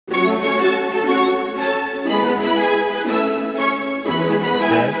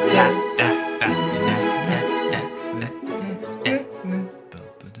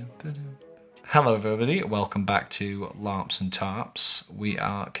Hello everybody, welcome back to LARPs and TARPs. We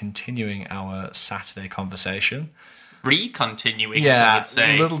are continuing our Saturday conversation. Re-continuing, Yeah, some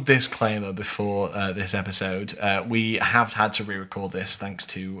would say. little disclaimer before this episode. We have had to re-record this thanks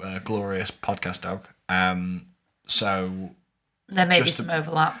to Glorious Podcast Dog. So there may be some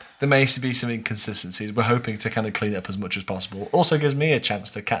overlap. There may be some inconsistencies. We're hoping to kind of clean it up as much as possible. Also gives me a chance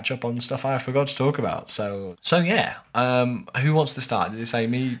to catch up on stuff I forgot to talk about. So yeah. Who wants to start? Did you say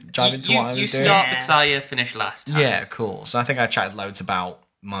me dive into what I was doing? You start because I finished last time. Yeah, cool. So I think I chatted loads about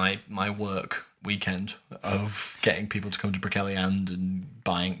my work weekend of getting people to come to Brickeliand and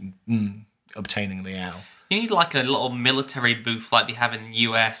buying, obtaining the owl. You need like a little military booth like they have in the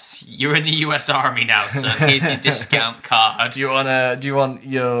US. You're in the US Army now, son. Here's your discount card. Do you want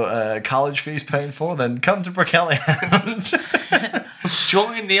your college fees paid for? Then come to Brickeliand.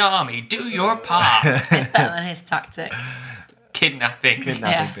 Join the army. Do your part. It's better than his tactic.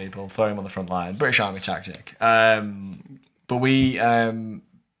 Kidnapping people, throw them on the front line. British Army tactic. But we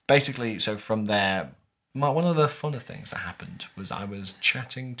basically, so from there, one of the funner things that happened was I was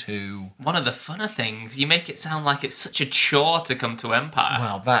chatting to... One of the funner things? You make it sound like it's such a chore to come to Empire.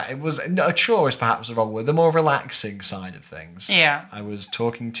 Well, a chore is perhaps the wrong word. The more relaxing side of things. Yeah. I was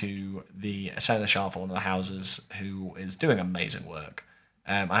talking to the Seneschal for one of the houses who is doing amazing work.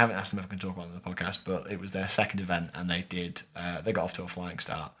 I haven't asked them if I can talk about it on the podcast, but it was their second event and they got off to a flying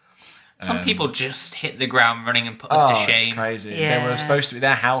start. Some people just hit the ground running and put us to shame. It's crazy. Yeah. They were supposed to be.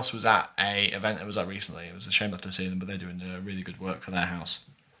 Their house was at a event that was at recently. It was a shame not to see them, but they're doing really good work for their house.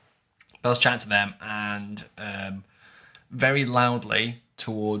 But I was chatting to them, and very loudly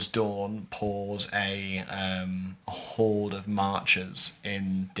towards dawn pours a horde of marchers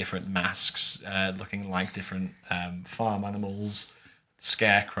in different masks, looking like different farm animals.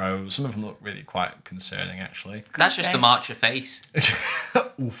 Scarecrows. Some of them look really quite concerning, actually. That's just the Marcher face.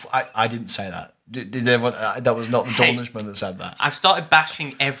 Oof, I didn't say that. Did everyone? That was not the Dornishman that said that. I've started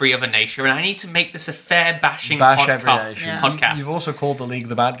bashing every other nation, and I need to make this a fair bashing every nation. podcast. You've also called the League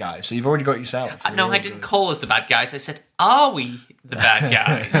the bad guys, so you've already got yourself. No, I didn't call us the bad guys. I said, are we the bad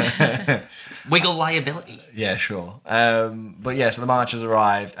guys? Wiggle liability. Yeah, sure. But yeah, so the marchers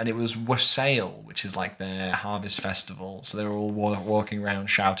arrived, and it was Wassail, which is like their harvest festival. So they were all walking around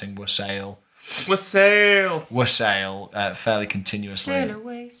shouting Wassail. Wassail. Wassail, fairly continuously. Sail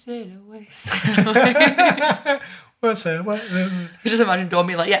away, sail away, sail away. Wassail, You just imagine Dawn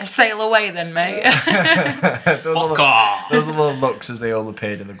being like, yeah, sail away then, mate. Those are the little looks as they all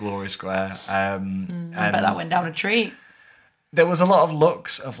appeared in the Glory Square. I bet that went down a treat. There was a lot of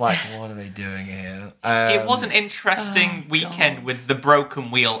looks of like, what are they doing here? It was an interesting weekend with the Broken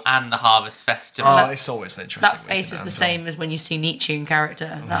Wheel and the Harvest Festival. Oh, it's always an interesting That face was the same as when you see Nietzsche in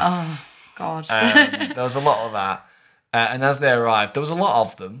character. God. There was a lot of that. And as they arrived, there was a lot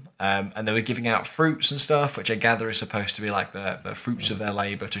of them. And they were giving out fruits and stuff, which I gather is supposed to be like the fruits of their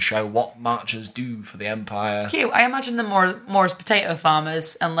labour to show what marchers do for the Empire. Cute. I imagine them more as potato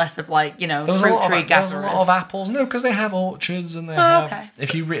farmers and less of like, fruit tree gatherers. There was a lot of apples. No, because they have orchards and they have... Okay.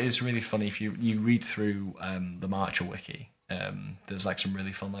 It's really funny if you read through the Marcher wiki. There's like some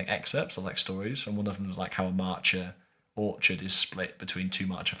really fun like excerpts or like stories, and one of them was like how a Marcher orchard is split between two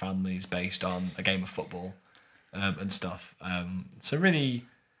Marcher families based on a game of football. And stuff. So really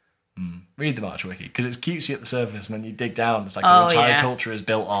read the Marcher wiki, because it's cutesy at the surface, and then you dig down, it's like the entire culture is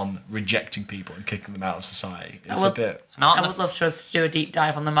built on rejecting people and kicking them out of society. It's a bit... I would love to do a deep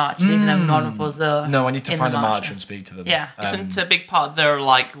dive on the Marchers, even though none of us are. No, I need to find a Marcher and speak to them. Yeah. Isn't a big part of their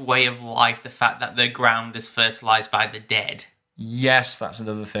way of life the fact that their ground is fertilised by the dead? Yes, that's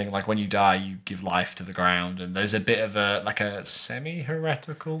another thing. Like when you die, you give life to the ground, and there's a bit of a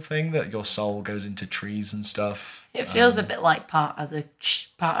semi-heretical thing that your soul goes into trees and stuff. It feels a bit like part of the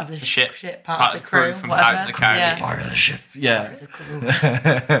ship, part of the crew from whatever. Pirates of the Caribbean. Part of the ship, yeah.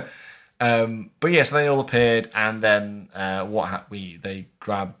 But yeah, so they all appeared, and then they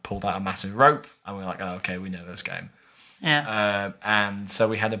pulled out a massive rope, and we were like, oh, okay, we know this game. Yeah. And so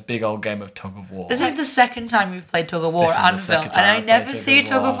we had a big old game of tug of war. This is the second time we've played tug of war at Anvil, and I never see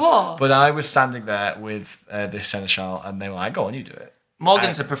tug of war. But I was standing there with this Seneschal, and they were like, go on, you do it.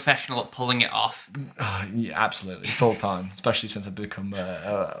 Morgan's a professional at pulling it off. Yeah, absolutely, full time, especially since I've become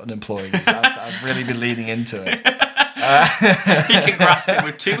unemployed. I've really been leaning into it. He can grasp it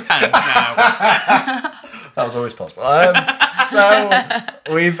with two hands now. That was always possible. So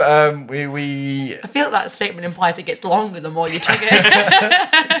we've we. I feel that statement implies it gets longer the more you tug it.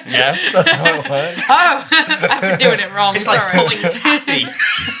 Yes, that's how it works. Oh, I've been doing it wrong. It's sorry. like pulling taffy.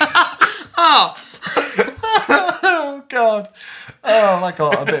 Oh. Oh God. Oh my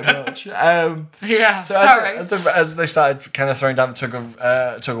god, a bit much. Yeah, So sorry. as they started kind of throwing down the tug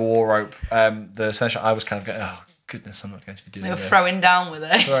of war rope, the Seneschal, I was kind of going, oh goodness, I'm not going to be doing They were this. throwing down with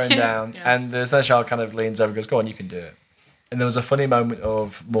it. Throwing down, and the Seneschal kind of leans over and goes, go on, you can do it. And there was a funny moment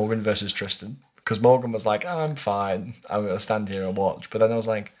of Morgan versus Tristan, because Morgan was like, I'm fine, I'm going to stand here and watch. But then I was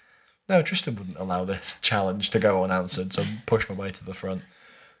like, no, Tristan wouldn't allow this challenge to go unanswered, so push my way to the front.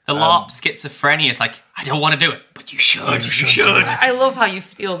 The LARP schizophrenia is like, I don't want to do it, but you should. You should. I love how you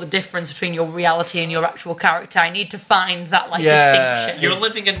feel the difference between your reality and your actual character. I need to find that distinction. You're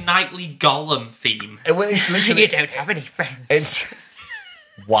living a nightly Gollum theme. It's literally, You don't have any friends. it's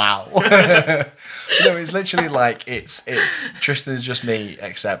wow. No, it's literally like it's Tristan is just me,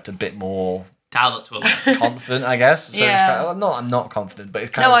 except a bit more Dial up to 11. confident, I guess. So it's kind of, I'm not confident, but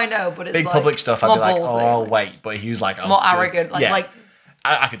it's kind of I know, but it's big like public stuff. I'd more be like, ballsy, oh, I'll wait. But he was like, more arrogant. Like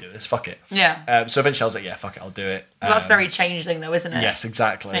I could do this. Fuck it. yeah. So eventually I was like, yeah, fuck it, I'll do it. That's very changeling, though, isn't it? Yes,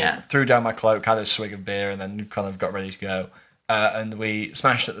 exactly. Yeah. Threw down my cloak, had a swig of beer, and then kind of got ready to go. And we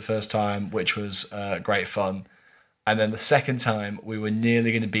smashed it the first time, which was great fun. And then the second time, we were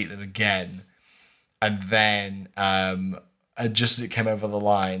nearly going to beat them again. And then, just as it came over the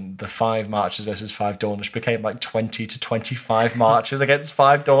line, the 5 Marchers versus 5 Dornish became like 20 to 25 Marchers against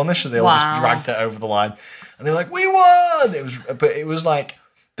 5 Dornish, as they all just dragged it over the line. And they were like, we won! It was like,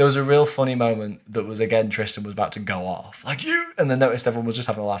 there was a real funny moment that was, again, Tristan was about to go off. Like, you! And then noticed everyone was just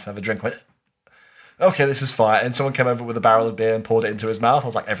having a laugh and have a drink. Went, okay, this is fine. And someone came over with a barrel of beer and poured it into his mouth. I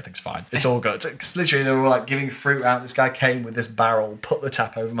was like, everything's fine. It's all good. Because literally they were like giving fruit out. This guy came with this barrel, put the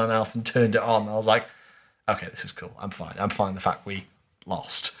tap over my mouth and turned it on. And I was like, okay, this is cool. I'm fine. I'm fine the fact we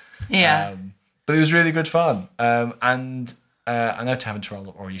lost. Yeah. But it was really good fun. And I know Tavern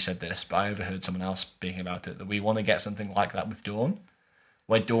Troll already said this, but I overheard someone else speaking about it, that we want to get something like that with Dawn,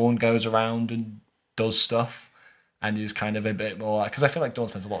 where Dawn goes around and does stuff. And is kind of a bit more, because I feel like Dawn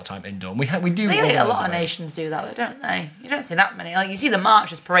spends a lot of time in Dawn. We do. A lot of nations do that, don't they? You don't see that many. Like you see the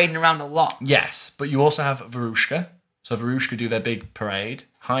Marchers parading around a lot. Yes, but you also have Varushka. So Varushka do their big parade.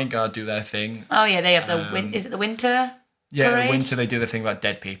 Highguard do their thing. Oh yeah, they have the is it the winter? Yeah, parade? in winter they do their thing about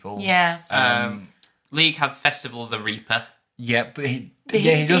dead people. Yeah. League have Festival of the Reaper. Yeah, but he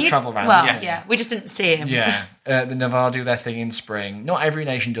does travel around. Well, doesn't he? yeah, we just didn't see him. Yeah, the Navarre do their thing in spring. Not every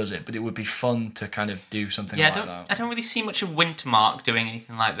nation does it, but it would be fun to kind of do something like that. I don't really see much of Wintermark doing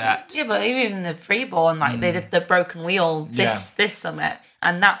anything like that. Yeah, but even the Freeborn, they did the Broken Wheel this summit,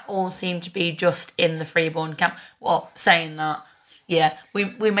 and that all seemed to be just in the Freeborn camp. Well, saying that, yeah,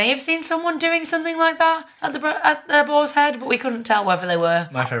 we may have seen someone doing something like that at the Boar's Head, but we couldn't tell whether they were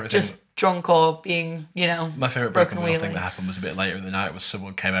My favourite just thing. drunk or being, My favourite Broken Wheel thing wheeling. that happened was a bit later in the night, was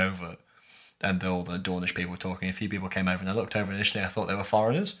someone came over and all the Dornish people were talking. A few people came over and I looked over initially, I thought they were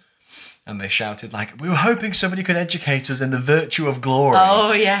foreigners. And they shouted like, we were hoping somebody could educate us in the virtue of glory.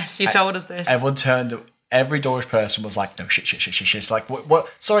 Oh, yes, you told us this. Everyone turned, every Dorish person was like, no, shit. It's like,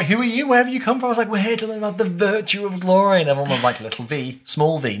 what? Sorry, who are you? Where have you come from? I was like, we're here to learn about the virtue of glory. And everyone was like, little v,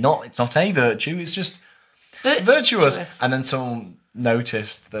 small v. It's not a virtue, it's just virtuous. And then someone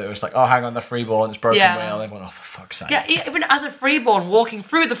noticed that it was like, oh, hang on, the Freeborn, it's Broken Wheel. And everyone, oh, for fuck's sake. Yeah, even as a Freeborn walking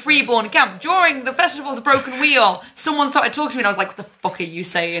through the Freeborn camp during the Festival of the Broken Wheel, someone started talking to me and I was like, what the fuck are you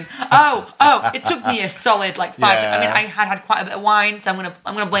saying? Oh, it took me a solid 5 Yeah. I mean, I had quite a bit of wine, so I'm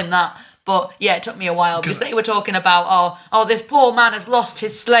gonna blame that. But yeah, it took me a while because they were talking about this poor man has lost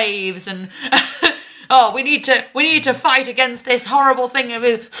his slaves and we need to fight against this horrible thing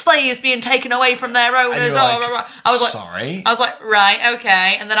of slaves being taken away from their owners. I was like, sorry. I was like, right,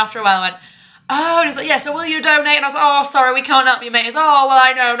 okay. And then after a while I went, oh, and he's like, yeah, so will you donate? And I was like, oh, sorry, we can't help you, mate. He's well,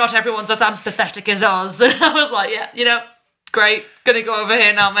 I know not everyone's as empathetic as us. And I was like, yeah, great, gonna go over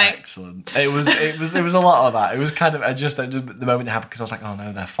here now, mate. Excellent. It was a lot of that. It was kind of the moment it happened because I was like, oh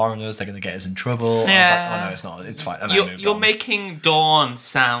no, they're foreigners, they're gonna get us in trouble. Yeah. I was like, oh no, it's not. It's fine. And I moved You're on. making Dawn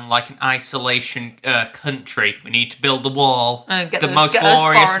sound like an isolation country. We need to build the wall, Get the those most glorious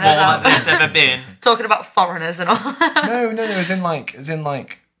wall foreigners out. that there's ever been. Talking about foreigners and all. No. As in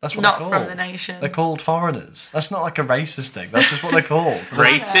like. That's what Not they're called. from the nation. They're called foreigners. That's not like a racist thing. That's just what they're called.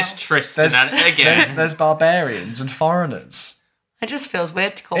 Racist Tristan at it again. There's barbarians and foreigners. It just feels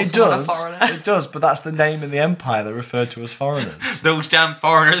weird to call It someone a does. foreigner. It does, but that's the name in the empire. They're referred to as foreigners. Those damn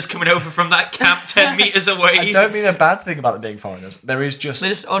foreigners coming over from that camp 10 metres away. I don't mean a bad thing about them being foreigners. There is just... They're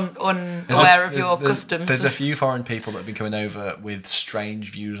just unaware of your customs. There's a few foreign people that have been coming over with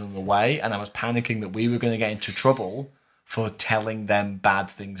strange views on the way, and I was panicking that we were going to get into trouble for telling them bad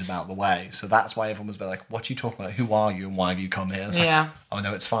things about the way. So that's why everyone was like, what are you talking about? Who are you and why have you come here? And it's like, oh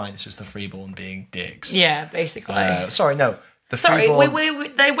no, it's fine. It's just the Freeborn being dicks. Yeah, basically. Sorry, no. Sorry,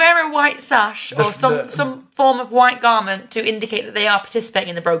 they wear a white sash or some form of white garment to indicate that they are participating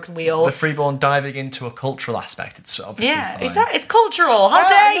in the broken wheel. The freeborn diving into a cultural aspect. It's obviously fine. It's cultural. How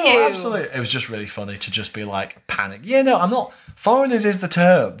dare you? Absolutely. It was just really funny to just be like, panic. Yeah, no, I'm not. Foreigners is the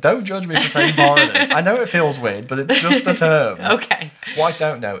term. Don't judge me for saying foreigners. I know it feels weird, but it's just the term. Okay. What I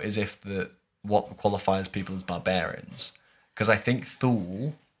don't know is if what qualifies people as barbarians. Because I think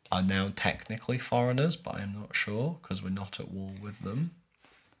Thule are now technically foreigners, but I'm not sure because we're not at war with them.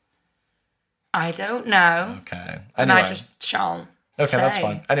 I don't know. Okay. Anyway. And I just shan't. Okay, that's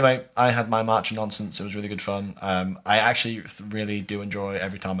fine. Anyway, I had my march of nonsense. It was really good fun. I actually really do enjoy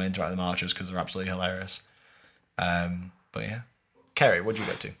every time I interact with the marchers because they're absolutely hilarious. But yeah. Kerry, what did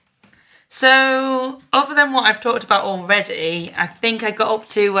you go to? So, other than what I've talked about already, I think I got up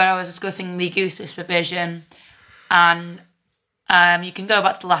to where I was discussing the Goose Whisper vision, and you can go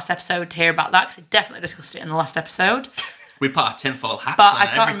back to the last episode to hear about that, because I definitely discussed it in the last episode. We put our tinfoil hats but on. I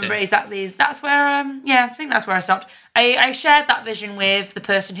can't remember exactly. That's where, I think that's where I stopped. I shared that vision with the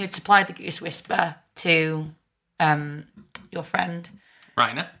person who'd supplied the Goose Whisper to your friend.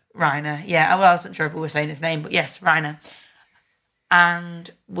 Reiner, yeah. Well, I wasn't sure if we were saying his name, but yes, Reiner. And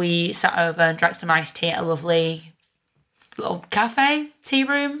we sat over and drank some iced tea at a lovely little cafe, tea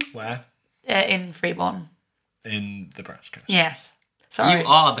room. Where? In Freeborn. In the Brass Coast. Yes. Sorry. You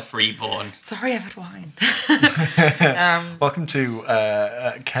are the freeborn. Sorry, I've had wine. Welcome to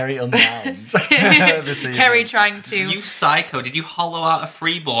Kerry Unbound this evening. Kerry trying to... You psycho. Did you hollow out a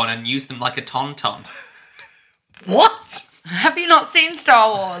freeborn and use them like a tauntaun? What? Have you not seen Star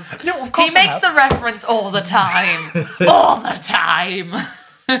Wars? No, of course He makes the reference all the time. All the time.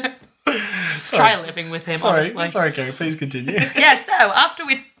 Try living with him, honestly. Sorry, Kerry, please continue. Yeah, so after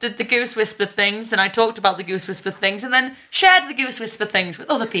we did the Goose Whisper things, and I talked about the Goose Whisper things, and then shared the Goose Whisper things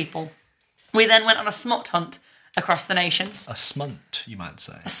with other people, we then went on a smut hunt across the nations. A smunt, you might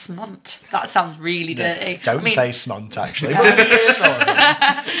say. A smunt. That sounds really dirty. Don't say smunt, actually. But it is relevant.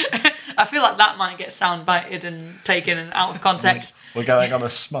 I feel like that might get sound bited and taken out of context. We're going on a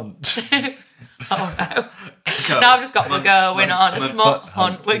smunt. Oh no. Now I've just got we're going on a smut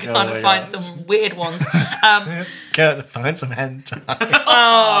hunt. We're going to find some weird ones. Going to find some hentai.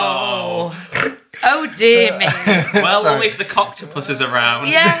 Oh dear me. Well, only if the coctopus is around.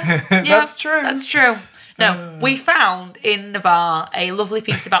 Yeah, That's true. That's true. No, we found in Navarre a lovely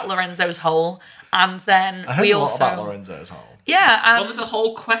piece about Lorenzo's Hole, and then I heard we a lot also about Lorenzo's Hole. Yeah. Well, there's a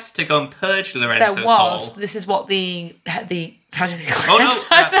whole quest to go and purge Lorenzo's there was. Hole. This is what the how do they call it?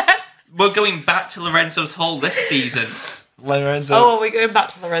 Oh no. We're going back to Lorenzo's Hole this season. Lorenzo. Oh, we're going back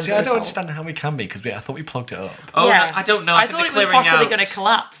to Lorenzo's See, I don't Hole. understand how we can be, because I thought we plugged it up. Oh, Yeah. no, I don't know. I thought it was possibly going to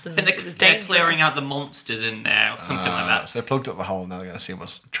collapse. And I think it was they're dangerous. clearing out the monsters in there, or something like that. So they plugged up the hole, and now they're going to see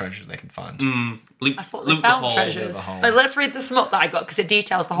what treasures they can find. I thought they found treasures. Like, let's read the smut that I got, because it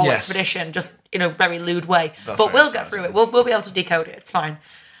details the whole expedition just in a very lewd way. But we'll get through it. We'll be able to decode it. It's fine.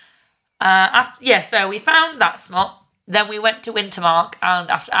 So we found that smut. Then we went to Wintermark, and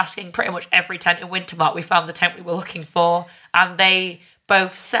after asking pretty much every tent in Wintermark, we found the tent we were looking for. And they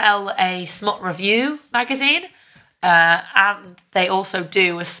both sell a smut review magazine, and they also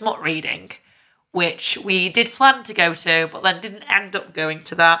do a smut reading, which we did plan to go to, but then didn't end up going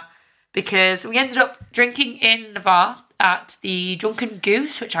to that, because we ended up drinking in Navarre at the Drunken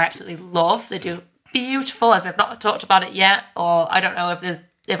Goose, which I absolutely love. They do beautiful. I've not talked about it yet, or I don't know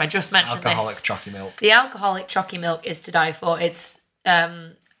if I just mentioned Alcoholic this. chalky milk. The alcoholic chalky milk is to die for. It's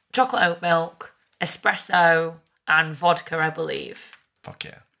chocolate oat milk, espresso, and vodka, I believe. Fuck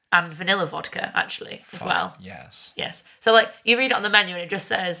yeah. And vanilla vodka, actually, as well. Yes. Yes. So, like, you read it on the menu and it just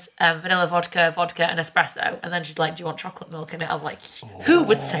says vanilla vodka, and espresso. And then she's like, do you want chocolate milk in it? I'm like, who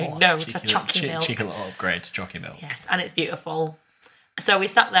would say no to chalky milk? Cheeky little upgrade to chalky milk. Yes, and it's beautiful. So we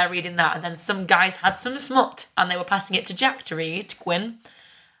sat there reading that, and then some guys had some smut, and they were passing it to Jack to read, Gwyn.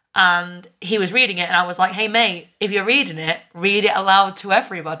 And he was reading it, and I was like, hey, mate, if you're reading it, read it aloud to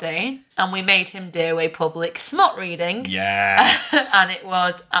everybody. And we made him do a public smut reading. Yes. And it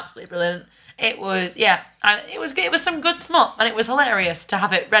was absolutely brilliant. It was, it was some good smut, and it was hilarious to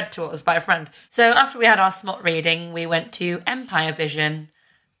have it read to us by a friend. So after we had our smut reading, we went to Empire Vision,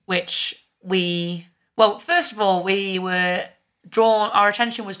 which first of all, our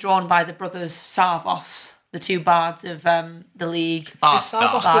attention was drawn by the brothers Sarvos, the two bards of the league. Is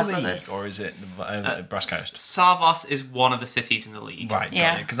Sarvos Bard the league, brothers. or is it Brass Coast? Sarvos is one of the cities in the league. Right,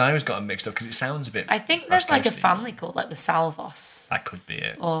 Yeah. because I always got them mixed up, because it sounds a bit... I think Brass there's like a Coasty. family called like the Salvos. That could be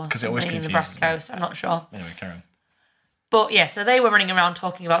it. Or Because it always something in confuses the Brass me. Coast. I'm not sure. Anyway, carry on. But yeah, so they were running around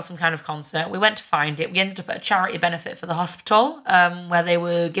talking about some kind of concert. We went to find it. We ended up at a charity benefit for the hospital, where they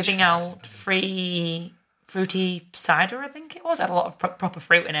were giving out free fruity cider, I think it was. It had a lot of proper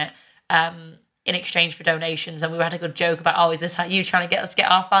fruit in it. In exchange for donations, and we had a good joke about, oh, is this how you trying to get us to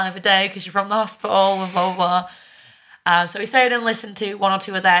get our $5 a day because you're from the hospital and blah blah blah. So we stayed and listened to one or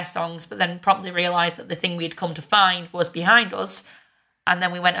two of their songs, but then promptly realised that the thing we'd come to find was behind us, and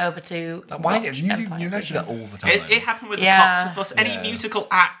then we went over to why you do that all the time? It happened with the Coctopus. Any musical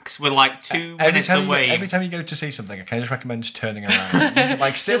acts were like 2 minutes away. Every time you go to see something, I can just recommend just turning around. You should,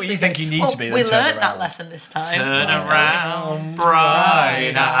 like, sit where you think you need to be. We then turn learned around. that lesson this time. Turn around,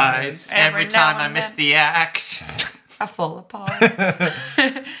 bright eyes. Every time I miss the act, I fall apart.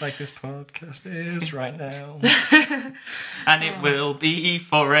 Like this podcast is right now. And it will be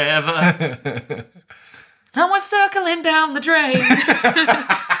forever. Now we're circling down the drain.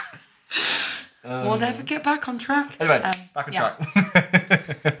 We'll never get back on track. Anyway, back on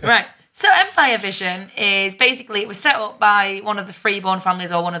track. Right. So Empire Vision is basically, it was set up by one of the freeborn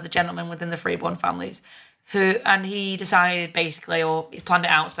families, or one of the gentlemen within the freeborn families, and he decided basically, or he planned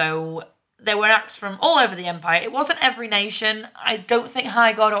it out, so there were acts from all over the Empire. It wasn't every nation. I don't think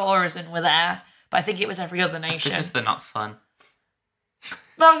High God or Urizen were there, but I think it was every other nation. That's because they're not fun.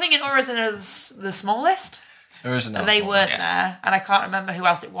 Well, I was thinking Urizen is the smallest. Urizen, they weren't there, and I can't remember who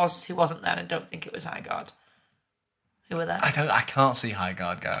else it was who wasn't there, and I don't think it was High God. Who were there? I can't see High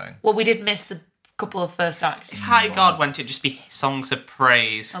God going. Well, we did miss the couple of first acts. If High God went, it'd just be songs of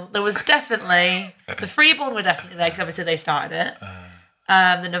praise. Well, there was definitely... the Freeborn were definitely there, because obviously they started it.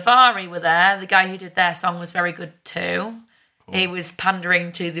 The Navari were there. The guy who did their song was very good too. Cool. He was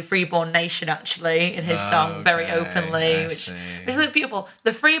pandering to the Freeborn nation, actually, in his song, very openly, which was really beautiful.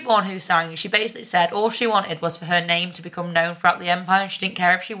 The Freeborn who sang, she basically said all she wanted was for her name to become known throughout the Empire. She didn't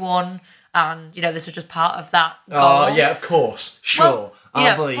care if she won. And, this was just part of that goal. Oh, yeah, of course. Sure. Well,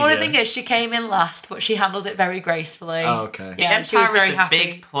 I believe the thing is, she came in last, but she handled it very gracefully. Oh, okay. Yeah, and she was very a happy.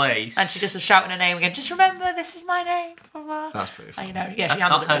 Big place. And she just was shouting her name again. Just remember, this is my name. Blah, blah. That's pretty fun. That's she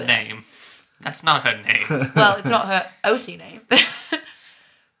not her name. That's not her name. Well, it's not her OC name.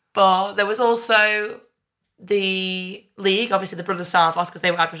 But there was also the League, obviously the Brothers Sarvos, because they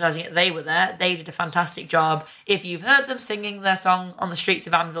were advertising it, they were there. They did a fantastic job. If you've heard them singing their song on the streets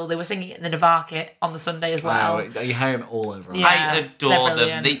of Anvil, they were singing it in the Navarkit on the Sunday as well. Wow, you hear them all over. Yeah, I adore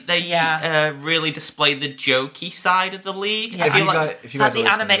them. They really display the jokey side of the League. Yeah. If you guys the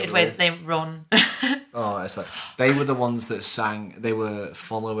animated way that they run. It's like they were the ones that sang. They were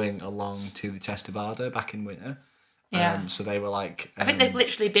following along to the Testivada back in winter. Yeah. So they were like. I think they've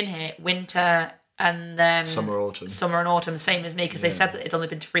literally been here winter and then summer and autumn, same as me, because they said that they'd only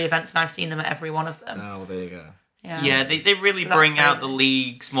been to 3 events, and I've seen them at every one of them. Oh, well, there you go. Yeah, they really bring out the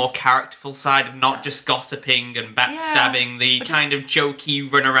League's more characterful side of not just gossiping and backstabbing, the kind of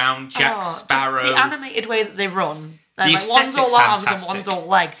jokey run around Jack Sparrow. The animated way that they run. The one's all arms fantastic. and one's all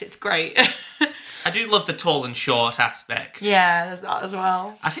legs. It's great. I do love the tall and short aspect. Yeah, there's that as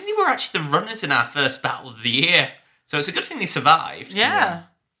well. I think they were actually the runners in our first battle of the year, so it's a good thing they survived. Yeah.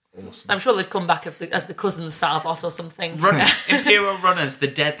 Awesome. I'm sure they'd come back as the cousins Sarvos or something. Imperial runners, the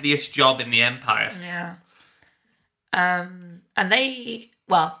deadliest job in the Empire. Yeah. And they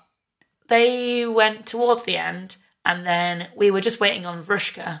went towards the end, and then we were just waiting on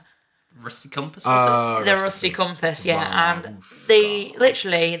Vrushka. Rusty Compass, the Rusty Compass, yeah. And they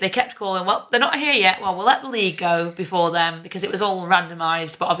kept calling, well, they're not here yet. Well, we'll let the League go before them, because it was all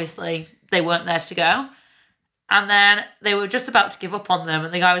randomised, but obviously they weren't there to go. And then they were just about to give up on them,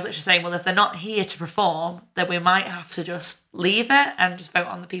 and the guy was literally saying, well, if they're not here to perform, then we might have to just leave it and just vote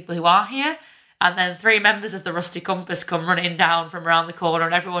on the people who are here. And then 3 members of the Rusty Compass come running down from around the corner,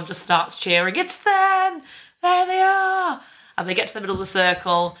 and everyone just starts cheering, it's them! There they are! And they get to the middle of the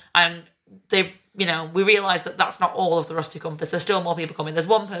circle, and we realise that that's not all of the Rusty Compass. There's still more people coming. There's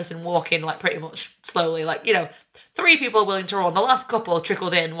one person walking, pretty much slowly, 3 people willing to run. The last couple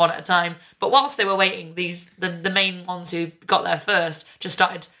trickled in one at a time. But whilst they were waiting, the main ones who got there first just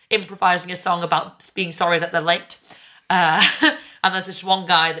started improvising a song about being sorry that they're late. And there's this one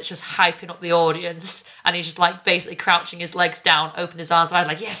guy that's just hyping up the audience, and he's just basically crouching his legs down, open his arms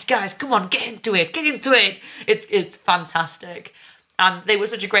wide, yes, guys, come on, get into it. It's fantastic. And they were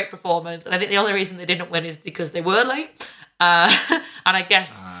such a great performance, and I think the only reason they didn't win is because they were late. And I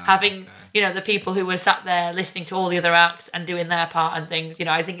guess having, the people who were sat there listening to all the other acts and doing their part and things,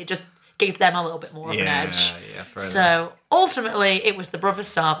 I think it just gave them a little bit more of an edge. Yeah, fair enough. So ultimately, it was the Brothers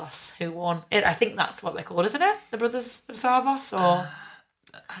Sarvos who won. I think that's what they're called, isn't it? The Brothers of Sarvos, or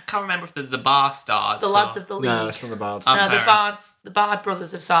I can't remember if they're the Bastards. The Lads of the League. No, it's from the Bards. No, the Bard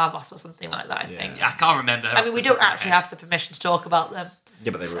Brothers of Sarvos or something like that, I think. I can't remember. I mean, we don't actually have the permission to talk about them.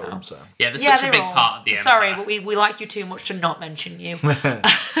 Yeah, but they rule, so. Yeah, they're such a big part of the Empire. Sorry, but we like you too much to not mention you.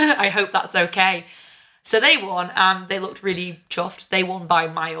 I hope that's okay. So they won, and they looked really chuffed. They won by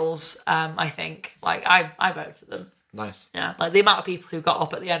miles, I think. Like, I voted for them. Nice. Yeah, like the amount of people who got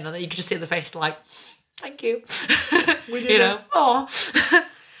up at the end, and you could just see the face like, thank you. We did it. Oh. So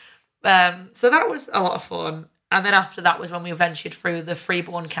that was a lot of fun. And then after that was when we ventured through the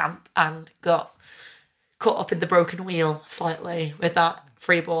Freeborn camp and got caught up in the broken wheel slightly with that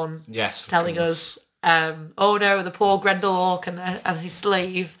Freeborn telling us, oh no, the poor Grendel Orc and his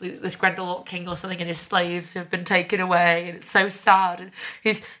slave, this Grendel Orc king or something, and his slaves have been taken away, and it's so sad. And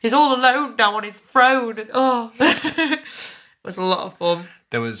he's all alone now on his throne, and it was a lot of fun.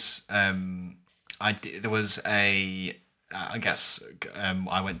 There was I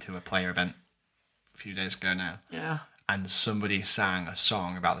went to a player event a few days ago now. Yeah. And somebody sang a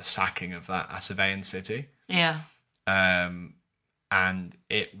song about the sacking of that Asavean city. Yeah. And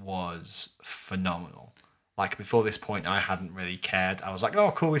it was phenomenal. Like, before this point, I hadn't really cared. I was like,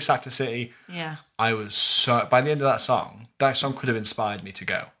 oh, cool, we sacked a city. Yeah. I was so... By the end of that song could have inspired me to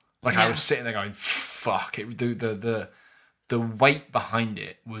go. Like, I was sitting there going, fuck. The weight behind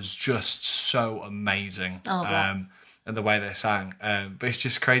it was just so amazing. I love that. And the way they sang. But it's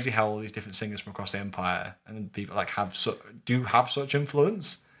just crazy how all these different singers from across the Empire and people like have such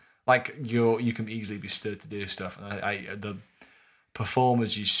influence. Like, you can easily be stirred to do stuff. And the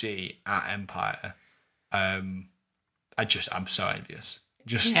performers you see at Empire, I'm so envious.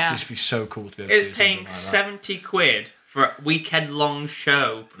 Just be so cool to be able to do something paying like that. 70 quid for a weekend-long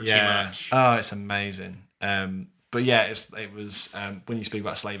show, pretty much. Oh, it's amazing. But yeah, it was when you speak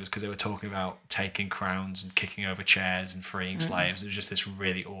about slavers, because they were talking about taking crowns and kicking over chairs and freeing slaves. It was just this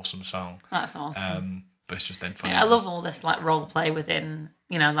really awesome song. That's awesome. But it's just then funny. Yeah, I love all this like role play within,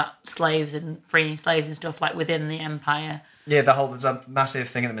 that slaves and freeing slaves and stuff like within the Empire. Yeah, there's a massive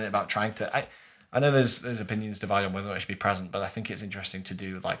thing at the minute about trying to. I know there's opinions divided on whether or not it should be present, but I think it's interesting to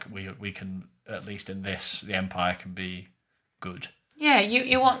do. Like, we can, at least in this, the Empire can be good. Yeah,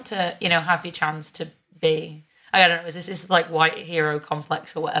 you want to have your chance to be. I don't know. Is this like white hero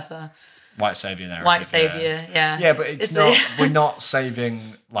complex or whatever? White savior narrative. White savior, yeah. Yeah, but it's not. We're not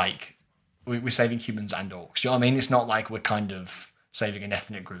saving like we're saving humans and orcs. Do you know what I mean? It's not like we're kind of saving an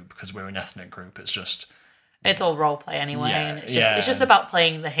ethnic group because we're an ethnic group. It's just. It's all role play anyway, and it's just about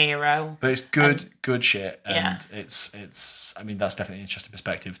playing the hero. But it's good shit, and it's. I mean, that's definitely an interesting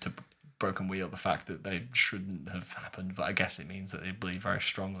perspective to Broken Wheel. The fact that they shouldn't have happened, but I guess it means that they believe very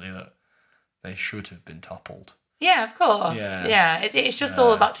strongly that they should have been toppled. Yeah, of course. Yeah. It's just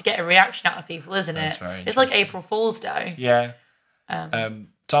all about to get a reaction out of people, isn't it? That's very it's like April Fool's Day. Yeah.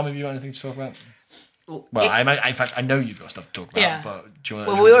 Tom, have you got anything to talk about? Well, in fact, I know you've got stuff to talk about, but do you want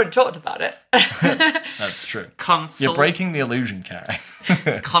to... Well, we already talked about it. That's true. You're breaking the illusion, Carrie.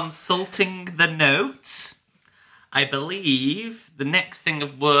 Consulting the notes, I believe the next thing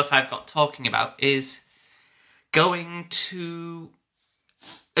of worth I've got talking about is going to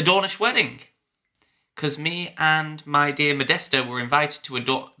a Dornish wedding. Because me and my dear Modesto were invited to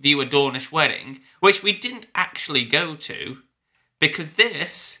view a Dornish wedding, which we didn't actually go to, because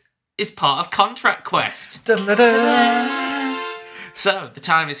this is part of Contract Quest. So, the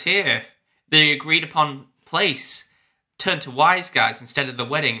time is here. The agreed upon place turned to Wise Guys instead of the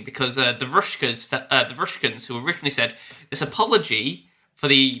wedding, because the Vrushkans, who originally said this apology for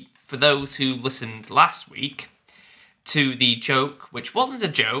those who listened last week to the joke, which wasn't a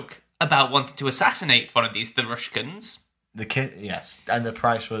joke, about wanting to assassinate one of these Vrushkans. Yes, and the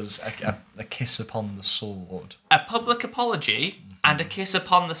price was a kiss upon the sword. A public apology and a kiss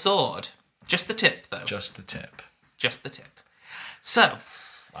upon the sword. Just the tip, though. Just the tip. So,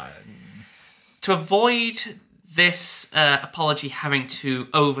 to avoid this apology having to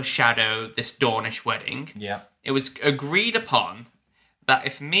overshadow this Dornish wedding, it was agreed upon that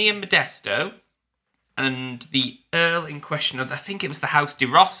if me and Modesto and the Earl in question, I think it was the House de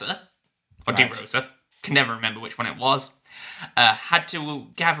Rossa, or de Rosa, can never remember which one it was, had to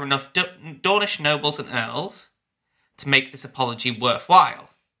gather enough Dornish nobles and earls to make this apology worthwhile.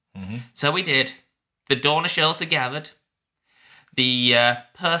 Mm-hmm. So we did. The Dornish earls are gathered. The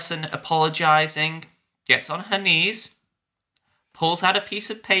person apologising gets on her knees, pulls out a piece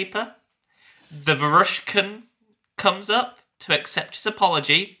of paper. The Vrushkan comes up to accept his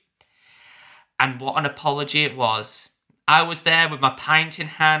apology. And what an apology it was. I was there with my pint in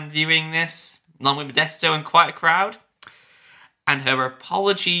hand viewing this, along with Modesto and quite a crowd. And her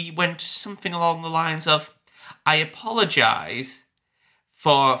apology went something along the lines of, I apologise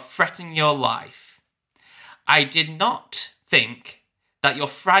for threatening your life. I did not think that your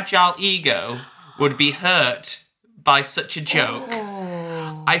fragile ego would be hurt by such a joke.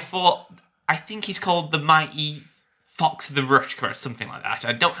 I think he's called the Mighty Fox the Rushka or something like that.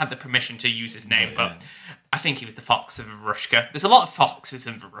 I don't have the permission to use his name, but I think he was the Fox of Varushka. There's a lot of foxes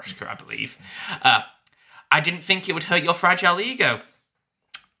in Varushka, I believe. I didn't think it would hurt your fragile ego.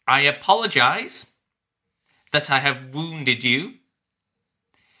 I apologise that I have wounded you.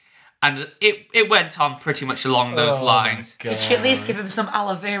 And it went on pretty much along those lines. Did she at least give him some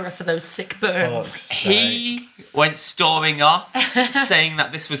aloe vera for those sick burns? He went storming off, saying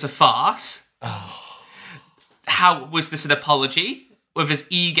that this was a farce. How was this an apology? With his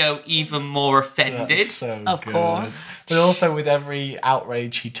ego even more offended. That's so of good. Course. But also with every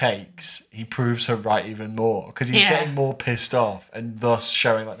outrage he takes, he proves her right even more. Because he's getting more pissed off and thus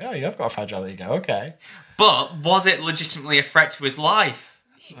showing like, oh, you have got a fragile ego, okay. But was it legitimately a threat to his life?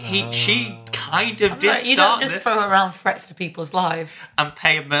 She kind of did start this. You don't just throw around threats to people's lives. And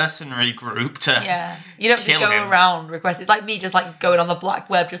pay a mercenary group to you don't just go around requesting. It's like me just like going on the black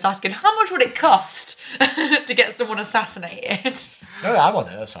web just asking, how much would it cost to get someone assassinated? No, I'm on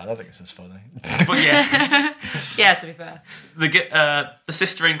her side. I think this is funny. But yeah. Yeah, to be fair. The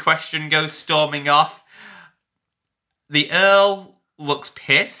sister in question goes storming off. The Earl looks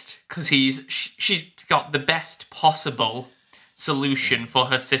pissed because she's got the best possible solution for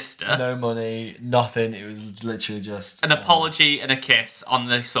her sister. No money, nothing. It was literally just an apology and a kiss on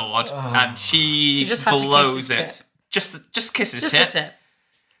the sword, and she just blows it. Just kiss his tip. Tip.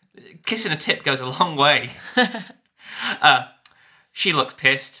 Kissing a tip goes a long way. She looks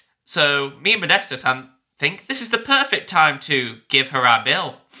pissed, so me and Modesto think this is the perfect time to give her our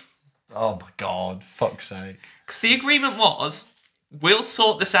bill. Oh my god, fuck's sake. Because the agreement was, we'll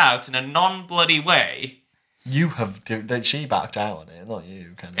sort this out in a non-bloody way. You have... She backed out on it, not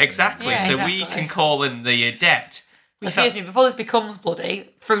you. Kind of exactly, yeah, so we can call in the debt. Excuse me, before this becomes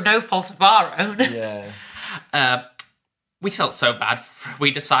bloody, through no fault of our own. Yeah. We felt so bad, we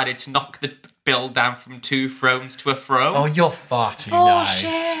decided to knock the bill down from 2 thrones to a throne. Oh, you're far too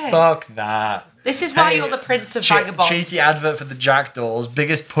nice. Fuck that. This is why you're the Prince of Vagabonds. Cheeky advert for the Jackdaws.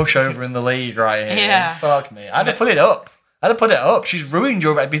 Biggest pushover in the league right here. Yeah. Fuck me. I had to put it up. She's ruined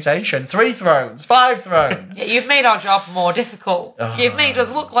your reputation. 3 thrones. 5 thrones. Yeah, you've made our job more difficult. You've made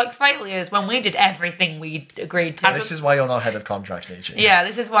us look like failures when we did everything we agreed to. This is why you're not head of contracts, Nietzsche. Yeah,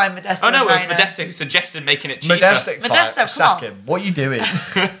 this is why Modesto... Oh no, it was Modesto who suggested making it cheaper. Modesto, sack him. What are you doing?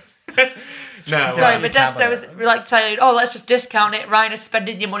 Sorry, Modesto was like saying, "Oh, let's just discount it." Ryan is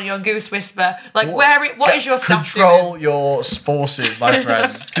spending your money on Goose Whisper. Like, what is your staff Control your forces, my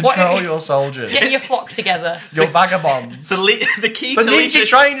friend. Control your soldiers. Get your flock together. Your vagabonds. The key to Nietzsche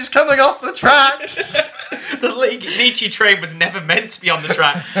train is coming off the tracks. The Nietzsche train was never meant to be on the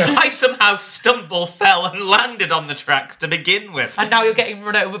tracks. I somehow fell and landed on the tracks to begin with. And now you're getting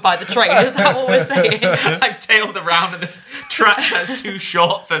run over by the train. Is that what we're saying? I've tailed around on this track that's too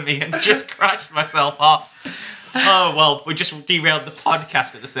short for me and just crashed myself off. Oh, well, we just derailed the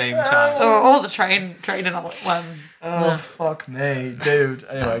podcast at the same time. Or the training on fuck me, dude.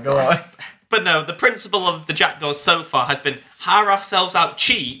 Anyway, go on. But no, the principle of the Jackdaws so far has been hire ourselves out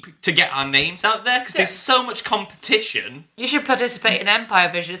cheap to get our names out there because there's so much competition. You should participate in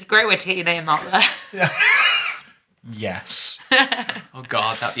Empire Vision. It's a great way to get your name out there. Yeah. Yes. Oh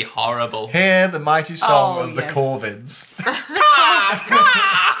god, that'd be horrible. Hear the mighty song of the Corvids.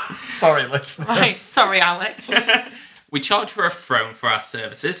 Sorry, listeners. Right, sorry, Alex. We charge for a throne for our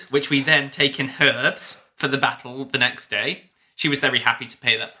services, which we then take in herbs for the battle the next day. She was very happy to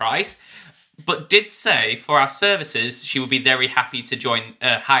pay that price, but did say for our services she would be very happy to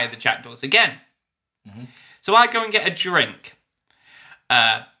hire the Jackdaws again. Mm-hmm. So I go and get a drink.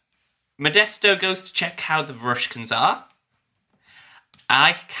 Modesto goes to check how the Varushkans are.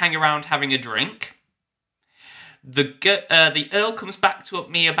 I hang around having a drink. The Earl comes back to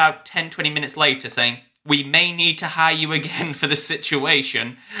me about 10-20 minutes later saying, we may need to hire you again for the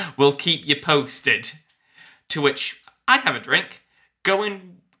situation. We'll keep you posted. To which I have a drink, go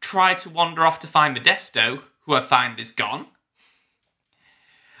and try to wander off to find Modesto, who I find is gone.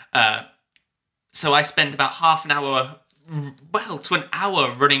 So I spend about half an hour, to an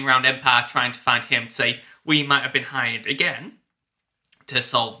hour running around Empire trying to find him, to say we might have been hired again to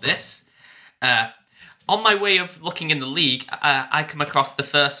solve this. On my way of looking in the league, I come across the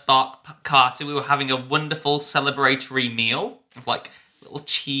first Spark Carter. We were having a wonderful celebratory meal of like little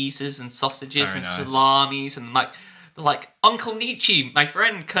cheeses and sausages salamis and like Uncle Nietzsche, my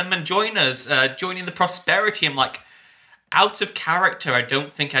friend, come and join us, joining the prosperity. I'm like, out of character. I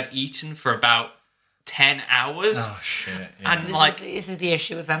don't think I'd eaten for about 10 hours. Oh shit! Yeah. And this is the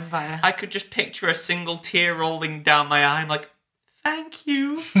issue with Empire. I could just picture a single tear rolling down my eye. I'm like, thank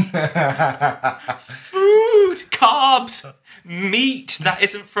you. Food, carbs, meat that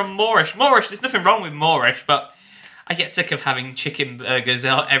isn't from Moorish. There's nothing wrong with Moorish, but I get sick of having chicken burgers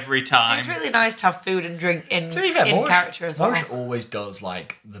every time. It's really nice to have food and drink in character as well. Morish always does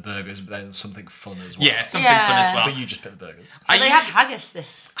like the burgers, but then something fun as well. Yeah, something fun as well. But you just pick the burgers. Well, they had haggis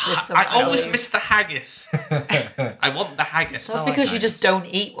this summer. I always miss the haggis. I want the haggis. That's because you just don't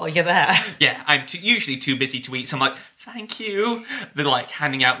eat while you're there. Yeah, I'm usually too busy to eat, so I'm like, thank you. They're like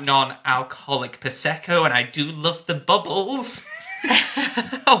handing out non-alcoholic Prosecco, and I do love the bubbles.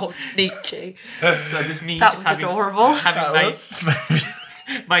 Oh, Nietzsche. So there's me that just was adorable.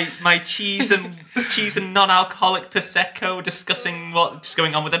 My cheese and non-alcoholic Prosecco, discussing what's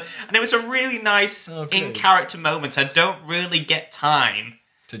going on with them, and it was a really nice in-character moment. I don't really get time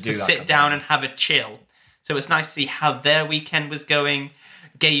to sit down and have a chill, so it's nice to see how their weekend was going.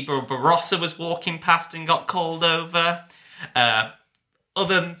 Gabriel Barossa was walking past and got called over.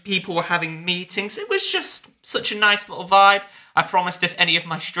 Other people were having meetings. It was just such a nice little vibe. I promised if any of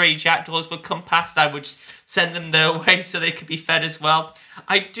my stray jackdaws would come past, I would send them their way so they could be fed as well.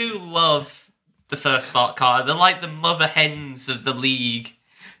 I do love the first Spark Car. They're like the mother hens of the league,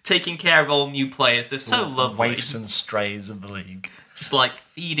 taking care of all new players. They're so lovely. Waifs and strays of the league. Just like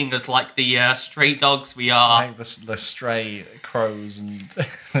feeding us like the stray dogs we are. Like the stray crows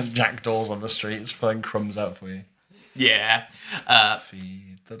and jackdaws on the streets throwing crumbs out for you. Yeah.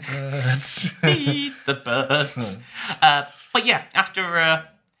 Feed the birds. Feed the birds. But yeah, after about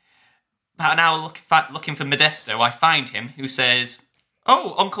an hour looking for Modesto, I find him, who says,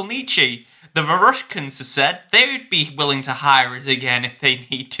 "Oh, Uncle Nietzsche, the Varushkins have said they would be willing to hire us again if they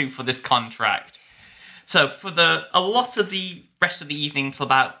need to for this contract." So for a lot of the rest of the evening till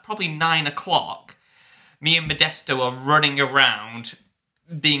about probably 9 o'clock, me and Modesto are running around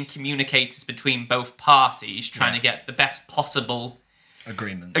being communicators between both parties, trying to get the best possible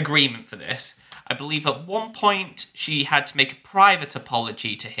agreement for this. I believe at one point she had to make a private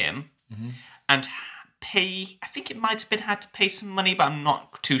apology to him and pay, I think it might have been had to pay some money, but I'm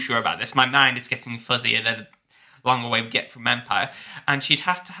not too sure about this. My mind is getting fuzzier the longer way we get from Empire. And she'd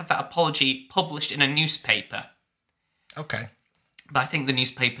have to have that apology published in a newspaper. Okay. But I think the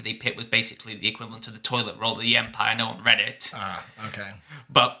newspaper they picked was basically the equivalent of the toilet roll of the Empire. No one read it. Ah, okay.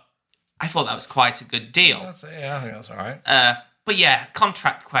 But I thought that was quite a good deal. I think that's all right. But yeah,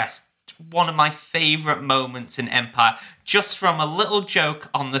 Contract Quest, one of my favourite moments in Empire. Just from a little joke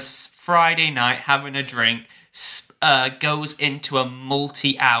on this Friday night, having a drink, goes into a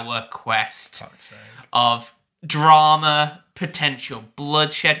multi-hour quest of drama, potential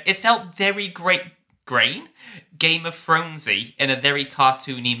bloodshed. It felt very grain, Game of Thronesy in a very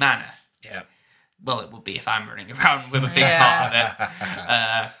cartoony manner. Yeah. Well, it would be if I'm running around with a big part of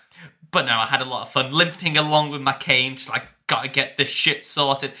it. But no, I had a lot of fun limping along with my cane, just like, gotta get this shit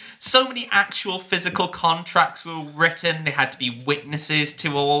sorted. So many actual physical contracts were written. They had to be witnesses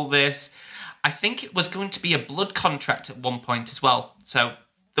to all this. I think it was going to be a blood contract at one point as well. So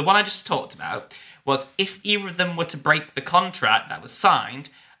the one I just talked about was if either of them were to break the contract that was signed,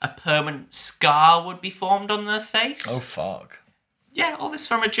 a permanent scar would be formed on their face. Oh, fuck. Yeah, all this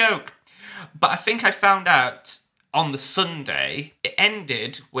from a joke. But I think I found out on the Sunday, it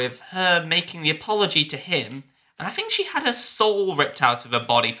ended with her making the apology to him, and I think she had her soul ripped out of her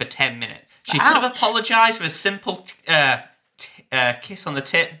body for 10 minutes. She could have apologised for a simple kiss on the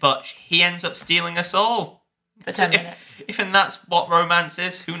tip, but he ends up stealing her soul. For 10 minutes. If that's what romance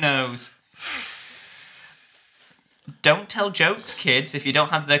is, who knows? Don't tell jokes, kids, if you don't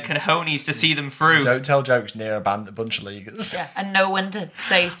have the cojones to see them through. Don't tell jokes near a bunch of leaguers. Yeah, and know when to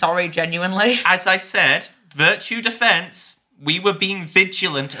say sorry genuinely. As I said, virtue defence, we were being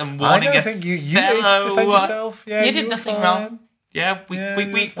vigilant and warning I don't think you need to defend yourself. Yeah, you did nothing wrong. Yeah,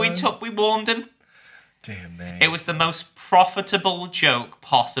 we warned him. Dear me. It was the most profitable joke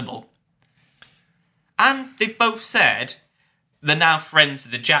possible. And they've both said they're now friends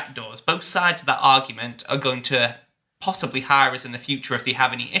of the Jackdaws. Both sides of that argument are going to possibly hire us in the future if they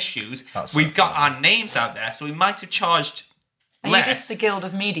have any issues. We've got our names out there, so we might have charged less. Are you just the Guild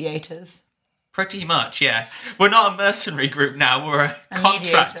of Mediators? Pretty much, yes. We're not a mercenary group now. We're a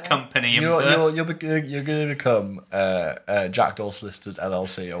contract mediator. Company. You're going to become Jackdaw Solicitors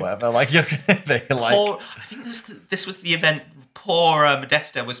LLC or whatever. Like you're going to be like. I think this was the event poor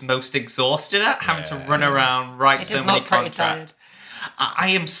Modesto was most exhausted at, having to run around, write so many contracts. I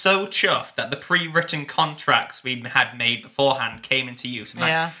am so chuffed that the pre-written contracts we had made beforehand came into use.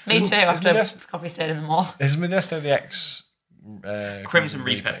 Yeah, me too. After coffee stayed in the mall. Is Modesto the ex Crimson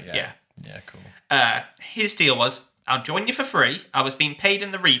Reaper? Yeah. Yeah, cool. His deal was, I'll join you for free. I was being paid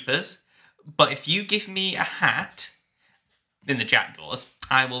in the Reapers, but if you give me a hat in the Jackdaws,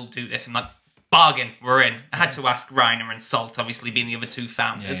 I will do this. I'm like, bargain, we're in. I had to ask Reiner and Salt, obviously being the other two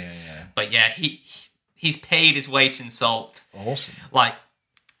founders. Yeah. But yeah, he He's paid his weight in salt. Awesome. Like,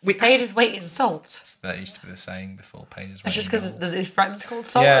 we paid his weight in salt. That used to be the saying before, paid his weight. It's just because his friend's called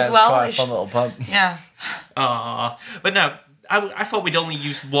Salt as well. Yeah, it's quite a fun little pun. Yeah. But no, I thought we'd only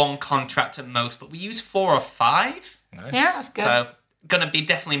use one contract at most, but we use 4 or 5. Nice. Yeah, that's good. So, gonna be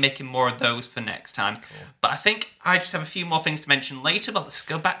definitely making more of those for next time. Cool. But I think I just have a few more things to mention later, but let's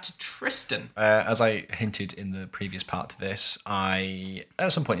go back to Tristan. As I hinted in the previous part to this, I,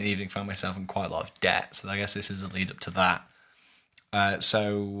 at some point in the evening, found myself in quite a lot of debt, so I guess this is a lead up to that.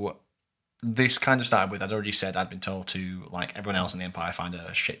 So this kind of started with, I'd already said I'd been told to, like everyone else in the Empire, find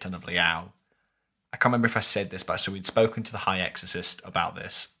a shit ton of Liao. I can't remember if I said this, but so we'd spoken to the High Exorcist about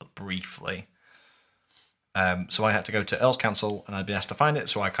this briefly. So I had to go to Earl's Council, and I'd been asked to find it,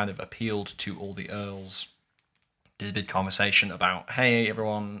 so I kind of appealed to all the Earls, did a big conversation about, hey,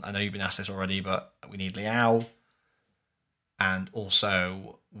 everyone, I know you've been asked this already, but we need Liao. And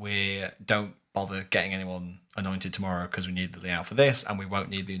also, we don't bother getting anyone anointed tomorrow because we need the Liao for this, and we won't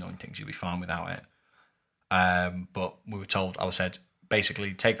need the anointings. You'll be fine without it. But we were told, I was said,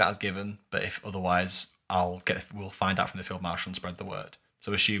 basically take that as given, but if otherwise, we'll find out from the Field Marshal and spread the word.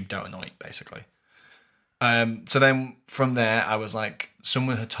 So assume don't anoint, basically. So then from there, I was like,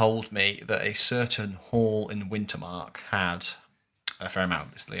 someone had told me that a certain hall in Wintermark had a fair amount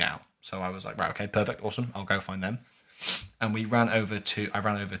of this Liao. So I was like, right, okay, perfect, awesome, I'll go find them. And I ran over to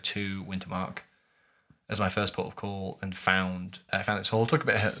Wintermark as my first port of call and found this hall. Took a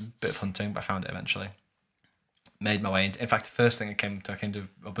bit of hunting, but I found it eventually. Made my way in fact, the first thing I came to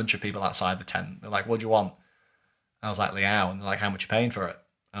a bunch of people outside the tent. They're like, what do you want? I was like, Liao. And they're like, how much are you paying for it?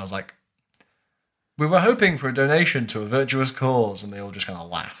 I was like, we were hoping for a donation to a virtuous cause. And they all just kind of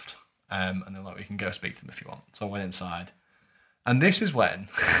laughed. And they're like, we can go speak to them if you want. So I went inside. And this is when,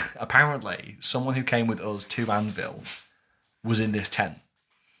 apparently, someone who came with us to Anvil was in this tent.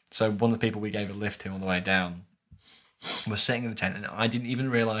 So one of the people we gave a lift to on the way down was sitting in the tent, and I didn't even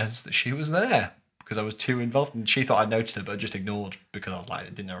realise that she was there because I was too involved. And she thought I noticed her, but I just ignored because I was like, I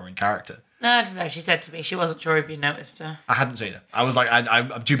didn't know her in character. No, she said to me she wasn't sure if you noticed her. I hadn't seen her. I was like,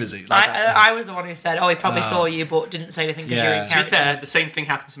 I'm too busy. I was the one who said, he probably saw you, but didn't say anything because you were in character. To be fair, the same thing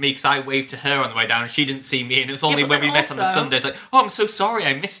happened to me because I waved to her on the way down and she didn't see me, and it was only when we met on the Sunday. It's like, I'm so sorry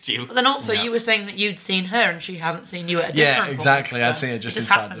I missed you. But then also you were saying that you'd seen her and she hadn't seen you at a different point. Exactly. I'd seen her just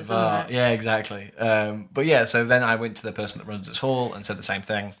inside the bar. Yeah, exactly. But yeah, so then I went to the person that runs this hall and said the same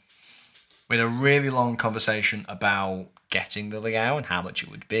thing. We had a really long conversation about getting the Liao and how much it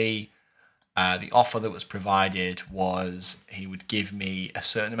would be. The offer that was provided was he would give me a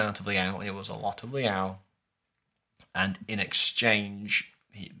certain amount of Liao, and it was a lot of Liao. And in exchange,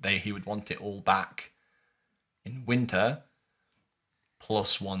 he would want it all back in winter,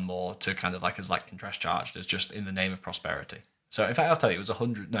 plus one more to kind of as interest charged, as just in the name of prosperity. So in fact, I'll tell you, it was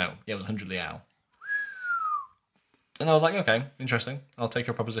 100. No, yeah, it was 100 Liao. And I was like, okay, interesting. I'll take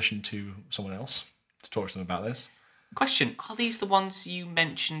your proposition to someone else to talk to them about this. Question, are these the ones you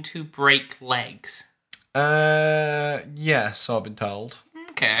mentioned who break legs? Yes, so I've been told.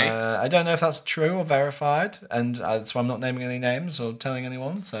 Okay. I don't know if that's true or verified, and that's why I'm not naming any names or telling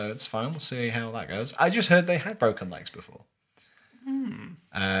anyone, so it's fine. We'll see how that goes. I just heard they had broken legs before.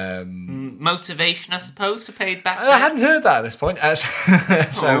 Motivation, I suppose, to pay back. I hadn't heard that at this point.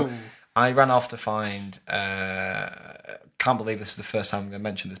 So I ran off to find... can't believe this is the first time I'm going to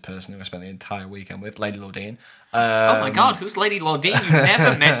mention this person who I spent the entire weekend with, Lady Lordine. Oh my God, who's Lady Lordine? You've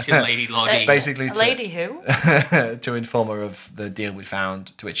never mentioned Lady Lordine. Basically, lady who? To inform her of the deal we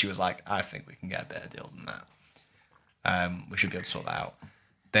found, to which she was like, I think we can get a better deal than that. We should be able to sort that out.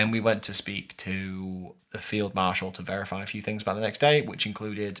 Then we went to speak to the Field Marshal to verify a few things about the next day, which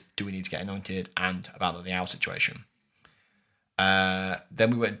included, do we need to get anointed, and about the Liao situation.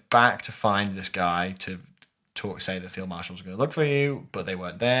 Then we went back to find this guy to say the Field Marshals were going to look for you, but they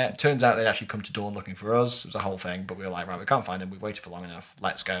weren't there. Turns out they'd actually come to Dawn looking for us. It was a whole thing, but we were like, right, we can't find him. We've waited for long enough.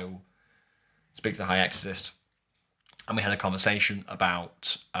 Let's go speak to the High Exorcist. And we had a conversation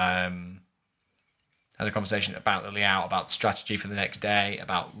about the Liao, about the strategy for the next day,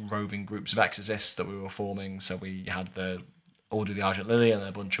 about roving groups of exorcists that we were forming. So we had the Order of the Argent Lily and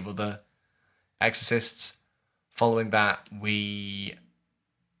a bunch of other exorcists. Following that, we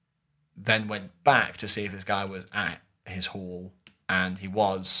then went back to see if this guy was at his hall, and he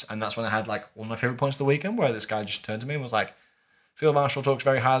was. And that's when I had one of my favourite points of the weekend, where this guy just turned to me and was like, Field Marshal talks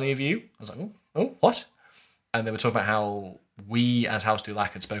very highly of you. I was like, oh, what? And they were talking about how we, as House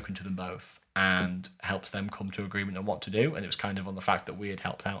Dulac, had spoken to them both and helped them come to agreement on what to do. And it was kind of on the fact that we had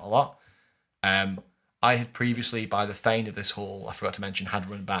helped out a lot. I had previously, by the Thane of this hall, I forgot to mention, had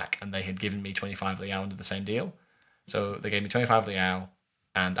run back, and they had given me 25 Liao under the same deal. So they gave me 25 Liao,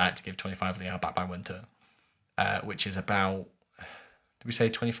 and I had to give 25 Liao back by winter which is about, did we say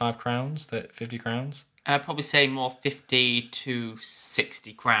 25 crowns? 50 crowns? I'd probably say more 50 to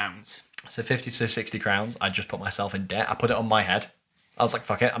 60 crowns. So 50 to 60 crowns. I just put myself in debt. I put it on my head. I was like,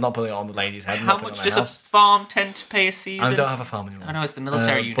 fuck it. I'm not putting it on the lady's head. How much does a farm tend to pay a season? I don't have a farm anymore. I know, it's the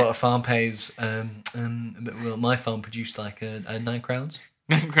military unit. But a farm pays, well, my farm produced like 9 crowns.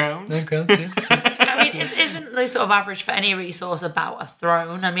 9 crowns? 9 crowns, yeah. I mean, isn't the sort of average for any resource about a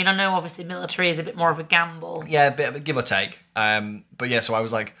throne? I mean, I know obviously military is a bit more of a gamble. Yeah, a bit give or take. But yeah, so I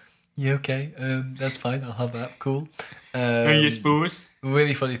was like, yeah, okay, that's fine. I'll have that. Cool. I suppose.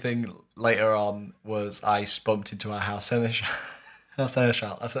 Really funny thing later on was I bumped into our house seneschal.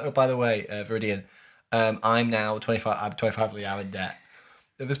 I said, oh, by the way, Viridian, I'm now 25. I'm 25 Liao in debt.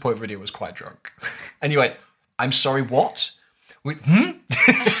 At this point, Viridian was quite drunk. And he went, I'm sorry, what? We can't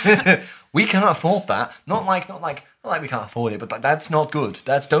afford that. Not like we can't afford it, but that's not good.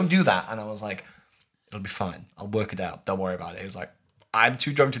 Don't do that. And I was like, it'll be fine. I'll work it out. Don't worry about it. He was like, I'm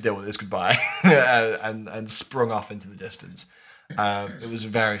too drunk to deal with this. Goodbye. and sprung off into the distance. It was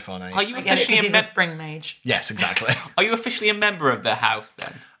very funny. Are you officially a spring mage? Yes, exactly. Are you officially a member of the house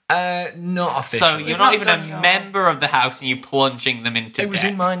then? Not officially. So you're not even a member of the house, and you plunging them into debt. It was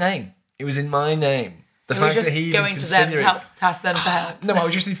in my name. The fact that he going to them to ask them for help. No, I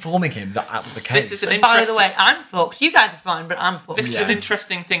was just informing him that was the case. This is By the way, I'm fucked. You guys are fine, but I'm fucked. This is an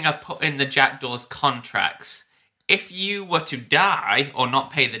interesting thing I put in the Jackdaws contracts. If you were to die or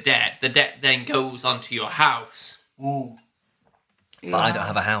not pay the debt then goes onto your house. Ooh. But I don't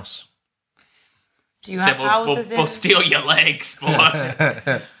have a house. Do you have houses we'll steal your legs,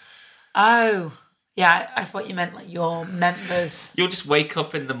 boy. Oh. Yeah, I thought you meant like your members. You'll just wake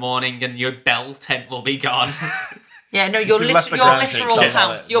up in the morning and your bell tent will be gone. Yeah, no, your literal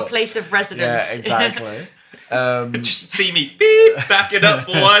house, your place of residence. Yeah, exactly. Just see me, beep, back it up,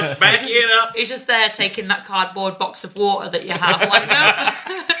 boys, back it up. He's just there taking that cardboard box of water that you have, like, no,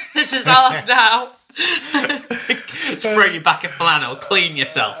 this is ours now. Throw you back a flannel, clean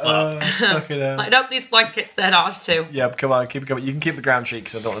yourself up. Like, nope, these blankets, they're ours too. Yeah, come on, keep it coming. You can keep the ground sheet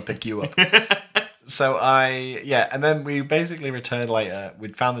because I don't want to pick you up. So and then we basically returned later.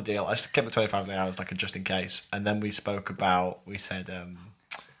 We'd found the deal. I just kept the 25 hours like a just in case. And then we said...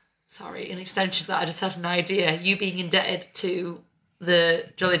 Sorry, in extension of that, I just had an idea. You being indebted to the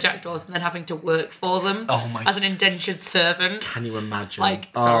Jolly Jackdaws and then having to work for them as an indentured servant. Can you imagine?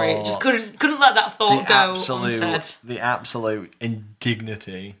 Like, sorry, just couldn't let that thought go unsaid. The absolute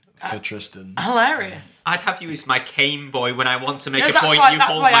indignity for Tristan. Hilarious. I'd have you as my cane boy when I want to make a point. You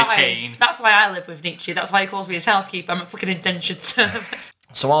hold my cane. That's why I live with Nietzsche. That's why he calls me his housekeeper. I'm a fucking indentured servant.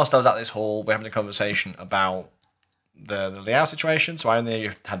 So whilst I was at this hall, we're having a conversation about the Liao situation. So I only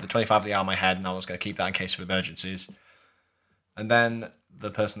had the 25 Liao in my head, and I was going to keep that in case of emergencies. And then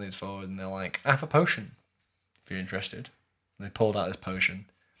the person leads forward, and they're like, I have a potion, if you're interested. And they pulled out this potion.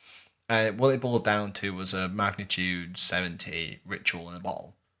 And what it boiled down to was a magnitude 70 ritual in a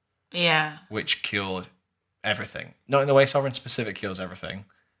bottle. Yeah. Which cured everything. Not in the way Sovereign specific cures everything.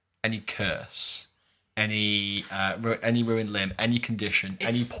 Any curse, any ruined limb, any condition,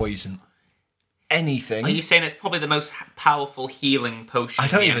 any poison, anything. Are you saying it's probably the most powerful healing potion? I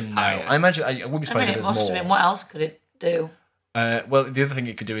don't even know. I imagine I wouldn't be surprised if there's more. It must have been. What else could it do? Well, the other thing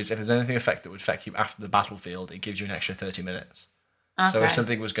it could do is if there's anything that would affect you after the battlefield, it gives you an extra 30 minutes. Okay. So if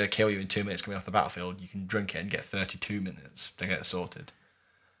something was going to kill you in 2 minutes coming off the battlefield, you can drink it and get 32 minutes to get it sorted.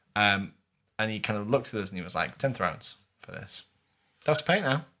 And he kind of looked at us and he was like, 10 thrones for this. Don't have to pay it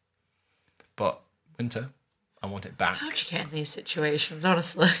now. But Winter, I want it back. How'd you get in these situations,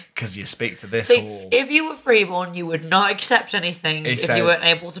 honestly? Because you speak to this hall. If you were freeborn, you would not accept anything if you weren't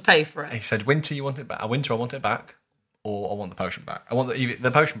able to pay for it. He said, Winter, you want it back? Winter, I want it back. Or I want the potion back. I want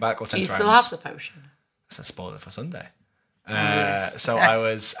the potion back or 10 thrones. Do you still have the potion? That's a spoiler for Sunday. So I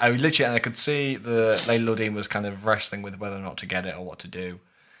literally, and I could see the Lady Lordine was kind of wrestling with whether or not to get it or what to do.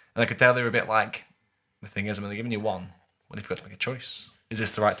 And I could tell they were a bit like, the thing is, I'm only giving you one. What if you've got to make a choice? Is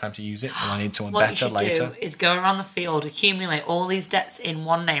this the right time to use it? Will I need someone better later? What you should do is go around the field, accumulate all these debts in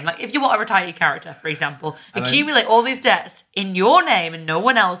one name. Like, if you want to retire your character, for example, accumulate all these debts in your name and no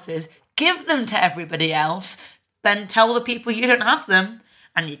one else's, give them to everybody else, then tell the people you don't have them,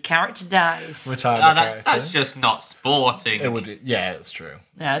 and your character dies. That's just not sporting. It would be, yeah, that's true.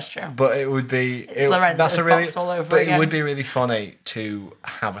 Yeah, that's true. But it would be... That's a really... all over again. It would be really funny to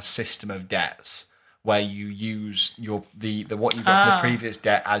have a system of debts where you use the what you got from the previous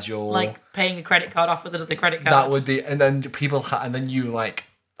debt as your... Like paying a credit card off with another credit card. That would be... And then people... and then you, like,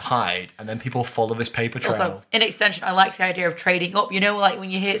 hide, and then people follow this paper trail. Also, in extension, I like the idea of trading up. You know, like when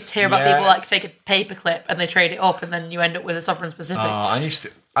you hear about people like take a paper clip and they trade it up, and then you end up with a Sovereign specific.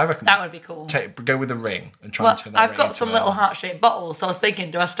 I reckon that would be cool. Go with a ring and try and turn that ring. I've got some little heart-shaped bottles, so I was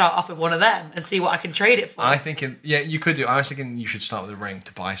thinking, do I start off with one of them and see what I can trade it for? You could do. I was thinking you should start with a ring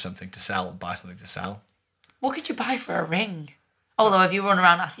to buy something to sell. What could you buy for a ring? Although if you run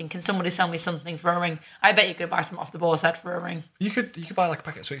around asking, can somebody sell me something for a ring? I bet you could buy some off the boar's head for a ring. You could buy like a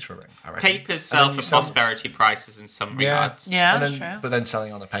packet of sweets for a ring, I reckon. Papers sell for prosperity prices in some regards. Yeah, that's true. But then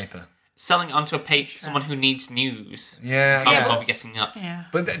selling on a paper. Selling onto a page for someone who needs news. Yeah. Can't bother getting up. Yeah.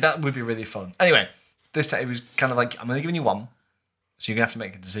 But that would be really fun. Anyway, this time it was kind of like, I'm only giving you one, so you're going to have to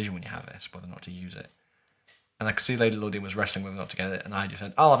make a decision when you have this, whether or not to use it. And I could see Lady Lothian was wrestling whether or not to get it, and I just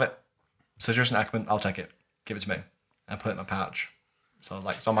said, I'll have it. So just an Ackerman, I'll take it. Give it to me. And put it in my pouch. So I was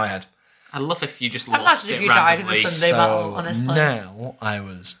like, it's on my head. I'd love if you just lost imagine if you died in the Sunday battle, honestly. Now I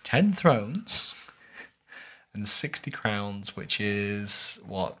was 10 thrones and 60 crowns, which is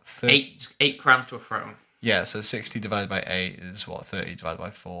what? 8 crowns to a throne. Yeah, so 60 divided by 8 is what? 30 divided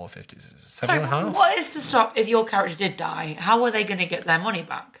by 4, 50, 7.5? What is to stop if your character did die? How are they going to get their money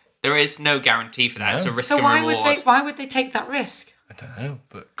back? There is no guarantee for that. No. It's a risk and reward. Why would they take that risk? I don't know,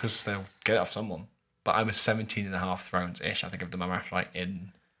 but because they'll get it off someone. But I was 17.5 thrones-ish. I think I've done my math right,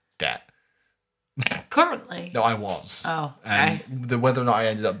 in debt. Currently? No, I was. Oh, okay. Whether or not I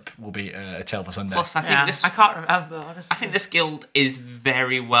ended up will be a tale for Sunday. Plus, I think I can't remember, honestly. I think this guild is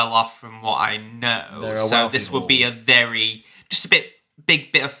very well off from what I know. So this would be a big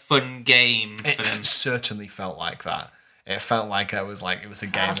bit of fun game for them. It certainly felt like that. It felt like it was a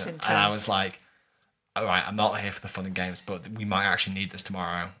game, and I was like, all right, I'm not here for the fun and games, but we might actually need this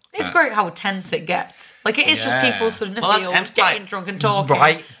tomorrow. It's great how tense it gets. Like, it is just people stood in the field, getting drunk and talking.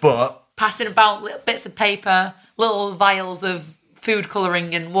 Right, but... passing about little bits of paper, little vials of food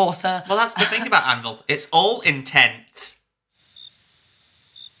colouring and water. Well, that's the thing about Anvil. It's all intense.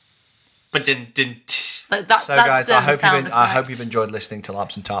 But like that, so guys, I hope you've enjoyed listening to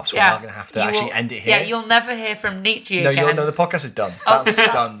Labs and Tops. Yeah. We're not going to have to actually end it here. Yeah, you'll never hear from Nietzsche again. No, the podcast is done. That's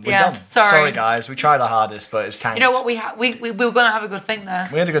done. We're done. Sorry guys, we tried our hardest, but it's tanked. You know what, we were going to have a good thing there.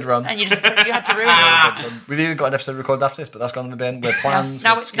 We had a good run. And you had to ruin it. We've even got an episode recorded after this, but that's gone in the bin. We're plans,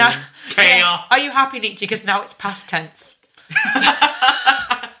 we're schemes. Chaos. Yeah. Are you happy, Nietzsche? Because now it's past tense.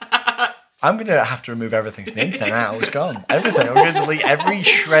 I'm going to have to remove everything from the internet now. It's gone. Everything. I'm going to delete every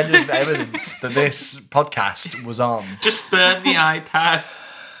shred of evidence that this podcast was on. Just burn the iPad.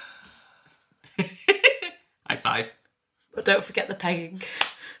 High five. But don't forget the pegging.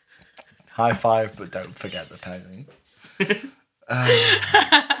 High five, but don't forget the pegging.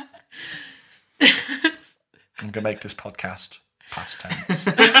 I'm going to make this podcast past tense.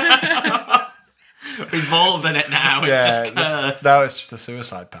 We've all done it now. It's just cursed. Now it's just a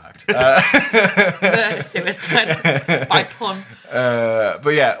suicide pact. Suicide by pun.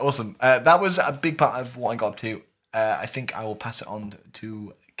 But yeah, awesome. That was a big part of what I got up to. I think I will pass it on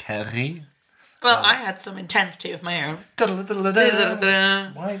to Kerry. Well, I had some intensity of my own. Why? I don't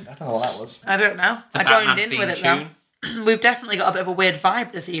know what that was. I don't know. I joined in with it though. We've definitely got a bit of a weird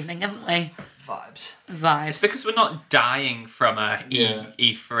vibe this evening, haven't we? Vibes. It's because we're not dying from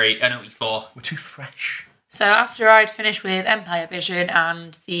E3. No, E4. We're too fresh. So after I'd finished with Empire Vision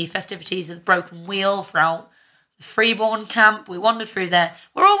and the festivities of the Broken Wheel throughout the Freeborn camp, we wandered through there.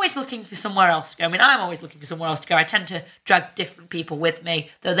 We're always looking for somewhere else to go. I mean, I'm always looking for somewhere else to go. I tend to drag different people with me,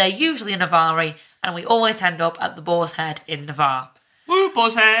 though they're usually in Navarre, and we always end up at the Boar's Head in Navarre. Woo,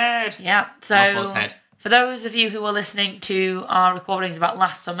 Boar's Head! Yeah, so... Boar's Head. For those of you who are listening to our recordings about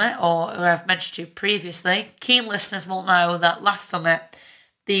last summit, or who I've mentioned to previously, keen listeners will know that last summit,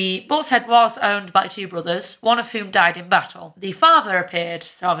 the Boar's Head was owned by two brothers, one of whom died in battle. The father appeared,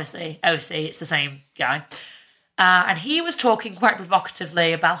 so obviously OC, it's the same guy, and he was talking quite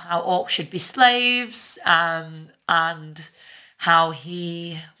provocatively about how orcs should be slaves, and how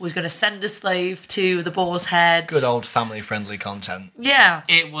he was going to send a slave to the Boar's Head. Good old family-friendly content. Yeah.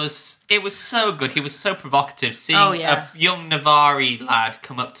 It was so good. He was so provocative. Seeing a young Navarre lad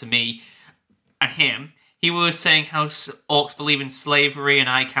come up to me and him, he was saying how orcs believe in slavery, and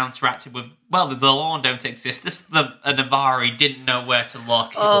I counteracted with, well, the law don't exist. A Navarre didn't know where to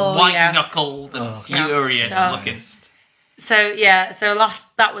look. White-knuckled and furious looking. So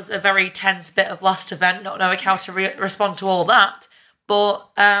that was a very tense bit of last event, not knowing how to respond to all that. But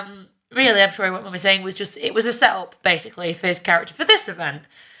really, I'm sure what Mum was saying was just, it was a setup, basically, for his character for this event,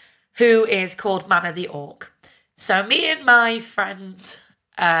 who is called Manna the Orc. So me and my friends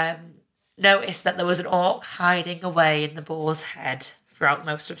noticed that there was an orc hiding away in the Boar's Head throughout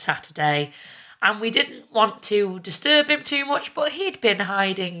most of Saturday. And we didn't want to disturb him too much, but he'd been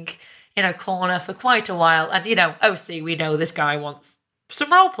hiding in a corner for quite a while. And, OC, we know this guy wants some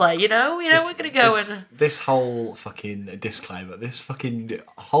roleplay, we're going to go and... This whole fucking disclaimer, this fucking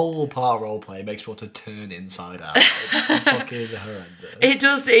whole part of roleplay makes me want to turn inside out. It's fucking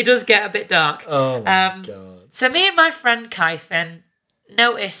horrendous. It does get a bit dark. Oh my God. So me and my friend Kyphon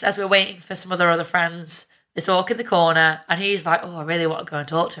notice, as we're waiting for some other friends, this orc in the corner, and he's like, I really want to go and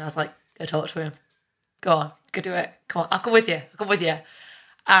talk to him. I was like, go talk to him. Go on, go do it. Come on, I'll come with you.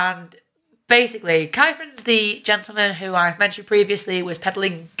 And basically, Kyphon's the gentleman who I've mentioned previously was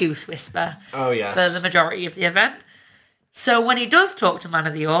peddling Goose Whisper. Oh, yes. For the majority of the event. So when he does talk to Man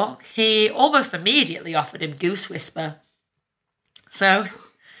of the Orc, he almost immediately offered him Goose Whisper. So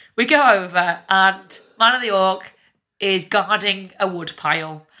we go over, and Man of the Orc is guarding a wood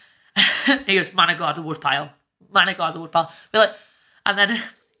pile. He goes, man, I guard the wood pile. We're like, and then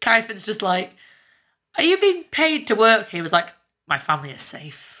Kyphon's just like, are you being paid to work? He was like, my family is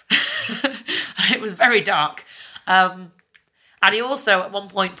safe. And it was very dark. And he also at one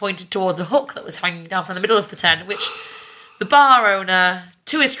point pointed towards a hook that was hanging down from the middle of the tent, which the bar owner,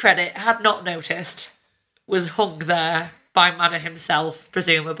 to his credit, had not noticed was hung there by Mana himself,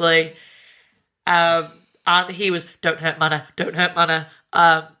 presumably. And he was, don't hurt Mana.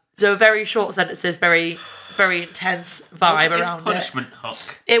 So very short sentences, very, very intense vibe around it. Was it his punishment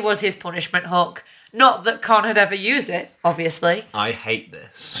hook? It was his punishment hook. Not that Con had ever used it, obviously. I hate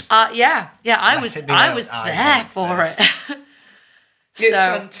this. I was there for it. It's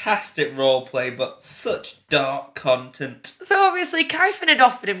fantastic roleplay, but such dark content. So obviously, Kyphon had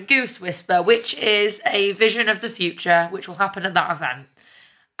offered him Goose Whisper, which is a vision of the future, which will happen at that event.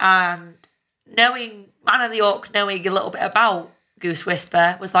 And knowing Man of the Orc, knowing a little bit about Goose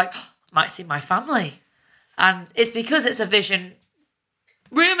Whisper, was like, might see my family. And it's because it's a vision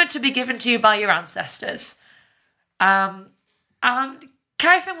rumoured to be given to you by your ancestors. And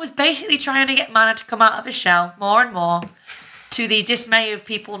Kyphon was basically trying to get Mana to come out of his shell more and more, to the dismay of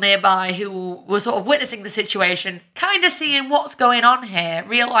people nearby who were sort of witnessing the situation, kind of seeing what's going on here,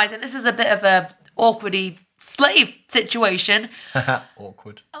 realising this is a bit of a awkwardy slave situation.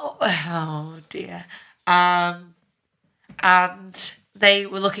 Awkward. Oh dear. And they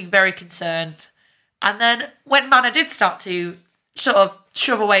were looking very concerned. And then when Mana did start to sort of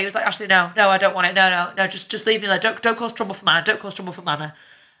shove away, he was like, actually, no, I don't want it. No, just leave me alone. Don't cause trouble for Mana.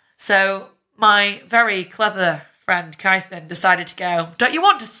 So my very clever friend Kyphon decided to go, don't you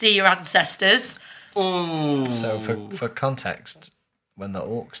want to see your ancestors? Ooh. So for context, when the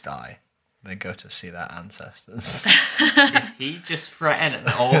orcs die, they go to see their ancestors. Did he just threaten an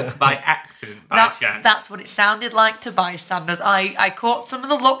orc by accident, by chance? That's what it sounded like to bystanders. I caught some of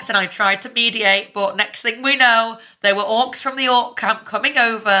the looks and I tried to mediate, but next thing we know, there were orcs from the orc camp coming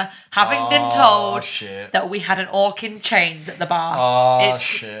over, having been told that we had an orc in chains at the bar.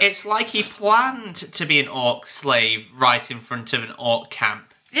 It's like he planned to be an orc slave right in front of an orc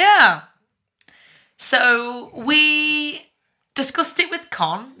camp. Yeah. So we discussed it with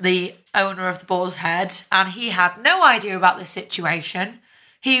Con, the owner of the Boar's Head, and he had no idea about this situation.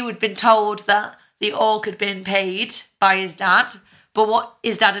 He had been told that the orc had been paid by his dad, but what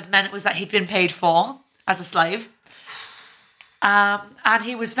his dad had meant was that he'd been paid for as a slave. And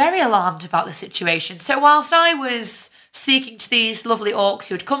he was very alarmed about the situation. So whilst I was speaking to these lovely orcs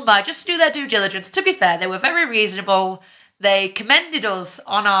who had come by just to do their due diligence, to be fair, they were very reasonable. They commended us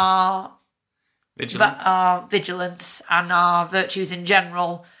on our vigilance and our virtues in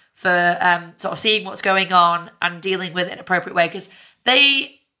general for sort of seeing what's going on and dealing with it in an appropriate way, because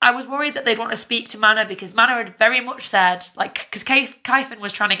I was worried that they'd want to speak to Mana, because Mana had very much said, like, because Kyphon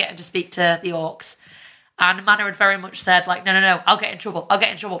was trying to get him to speak to the orcs, and Mana had very much said, like, no, I'll get in trouble,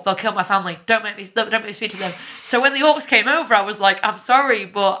 they'll kill my family, don't make me speak to them. So when the orcs came over, I was like, I'm sorry,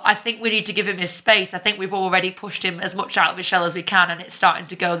 but I think we need to give him his space. I think we've already pushed him as much out of his shell as we can, and it's starting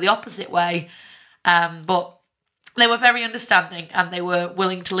to go the opposite way. But they were very understanding, and they were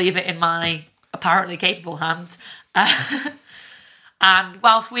willing to leave it in my apparently capable hands. And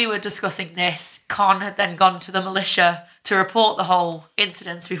whilst we were discussing this, Con had then gone to the militia to report the whole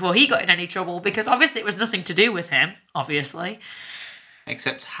incident before he got in any trouble, because obviously it was nothing to do with him, obviously.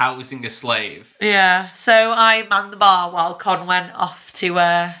 Except housing a slave. Yeah, so I manned the bar while Con went off to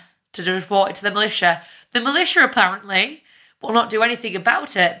report it to the militia. The militia apparently will not do anything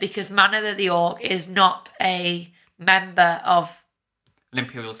about it, because Mana the Orc is not a member of... An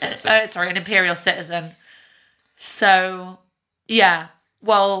Imperial citizen. An Imperial citizen. So, yeah,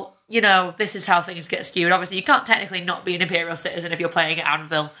 well, this is how things get skewed. Obviously, you can't technically not be an Imperial citizen if you're playing at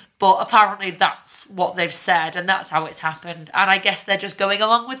Anvil, but apparently that's what they've said, and that's how it's happened. And I guess they're just going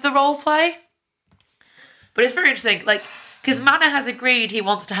along with the role play. But it's very interesting, like, because Mana has agreed he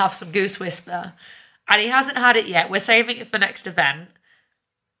wants to have some Goose Whisper, and he hasn't had it yet. We're saving it for next event.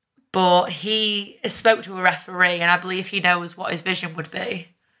 But he spoke to a referee, and I believe he knows what his vision would be.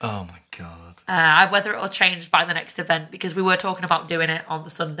 Oh my god. Whether it'll change by the next event, because we were talking about doing it on the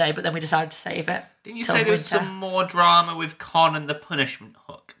Sunday, but then we decided to save it. Didn't you say there was some more drama with Con and the punishment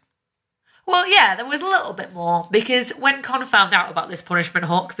hook? Well, yeah, there was a little bit more, because when Con found out about this punishment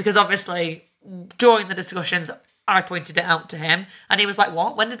hook, because obviously during the discussions I pointed it out to him, and he was like,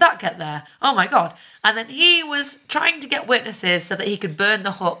 what? When did that get there? Oh my god. And then he was trying to get witnesses so that he could burn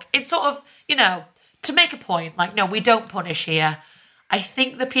the hook. It's sort of, to make a point, like, no, we don't punish here. I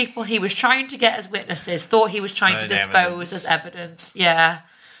think the people he was trying to get as witnesses thought he was trying to dispose as evidence. Yeah.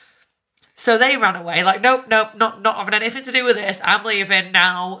 So they ran away, like, nope, not having anything to do with this. I'm leaving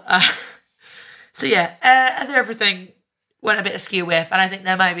now. So yeah, I think everything went a bit askew with, and I think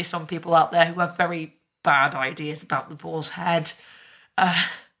there might be some people out there who have very bad ideas about the Boar's Head. A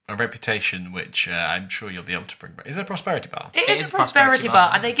reputation which I'm sure you'll be able to bring back. Is it a prosperity bar? It is a prosperity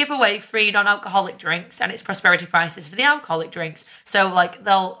bar, and they give away free non-alcoholic drinks, and it's prosperity prices for the alcoholic drinks. So, like,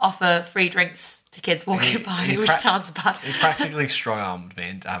 they'll offer free drinks to kids walking by, which sounds bad. He practically strong-armed me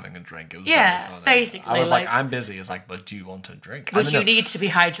into having a drink. It was very funny. Basically. I was like, I'm busy. It's like, but do you want a drink? But you need to be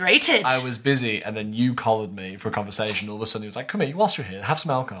hydrated. I was busy, and then you collared me for a conversation. All of a sudden, he was like, come here, whilst you're here, have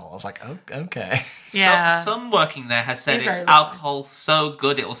some alcohol. I was like, oh, okay. Yeah. Some working there has said it's alcohol so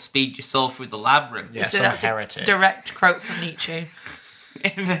good it will speed your soul through the labyrinth. Yeah, so that's heretic. A direct quote from Nietzsche.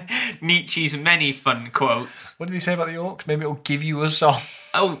 In Nietzsche's many fun quotes. What did he say about the orcs? Maybe it'll give you a soul.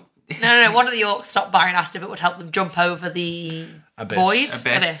 Oh. No. One of the orcs stopped by and asked if it would help them jump over the void.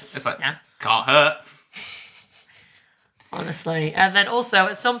 Abyss. It's like, can't hurt. Honestly. And then also,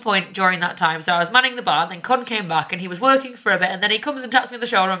 at some point during that time, so I was manning the bar, and then Con came back, and he was working for a bit, and then he comes and taps me on the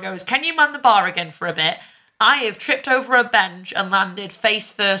shoulder and goes, can you man the bar again for a bit? I have tripped over a bench and landed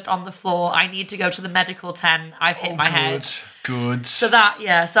face first on the floor. I need to go to the medical tent. I've hit my head. Good. So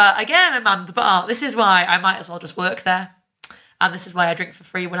again, I manned the bar. This is why I might as well just work there. And this is why I drink for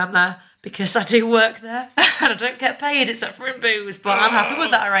free when I'm there, because I do work there and I don't get paid except for in booze. But I'm happy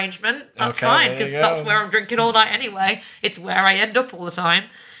with that arrangement. That's fine, because that's where I'm drinking all night anyway. It's where I end up all the time.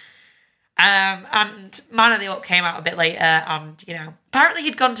 And Man of the Orc came out a bit later, and, apparently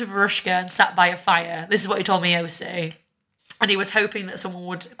he'd gone to Varushka and sat by a fire. This is what he told me, OC. And he was hoping that someone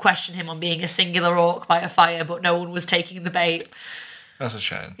would question him on being a singular orc by a fire, but no one was taking the bait. That's a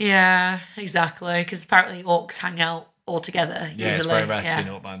shame. Yeah, exactly, because apparently orcs hang out all together. Yeah, usually. It's very rare to see an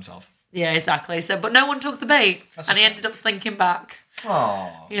orc by himself. Yeah, exactly. So, but no one took the bait, and he ended up slinking back.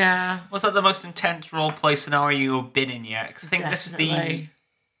 Oh. Yeah. Was that the most intense roleplay scenario you've been in yet? Because I think this is the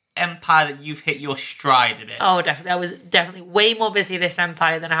Empire that you've hit your stride in it. Oh, definitely. I was definitely way more busy this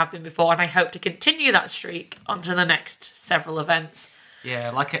Empire than I have been before, and I hope to continue that streak onto the next several events.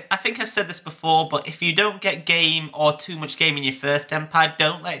 Yeah, I think I've said this before, but if you don't get game or too much game in your first Empire,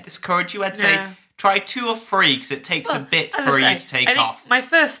 don't let it discourage you. I'd say try 2 or 3, because it takes a bit for you to take off. My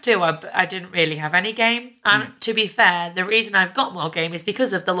first 2, I didn't really have any game. And to be fair, the reason I've got more game is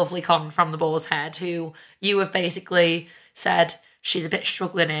because of the lovely Con from the Boar's Head, who you have basically said, she's a bit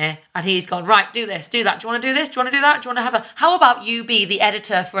struggling here. And he's gone, right, do this, do that. Do you want to do this? Do you want to do that? Do you want to how about you be the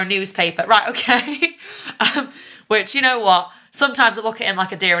editor for a newspaper? Right, okay. Which, you know what? Sometimes I look at him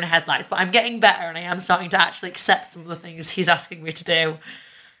like a deer in headlights, but I'm getting better, and I am starting to actually accept some of the things he's asking me to do.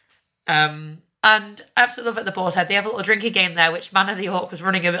 And I absolutely love it at the Boar's Head. They have a little drinking game there, which Man of the Orc was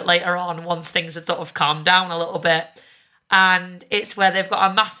running a bit later on once things had sort of calmed down a little bit. And it's where they've got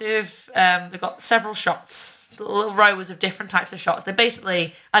a massive, they've got several shots, little rows of different types of shots. They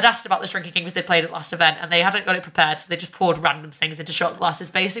basically, I'd asked about this drinking game because they played at last event, and they hadn't got it prepared, so they just poured random things into shot glasses,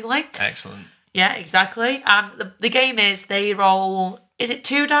 basically. Excellent. Yeah, exactly. And the game is they roll, is it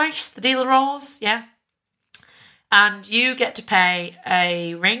 2 dice? The dealer rolls? Yeah. And you get to pay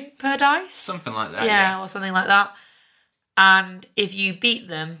a ring per dice. Something like that. Yeah, or something like that. And if you beat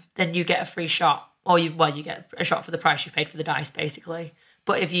them, then you get a free shot. Or you get a shot for the price you paid for the dice, basically.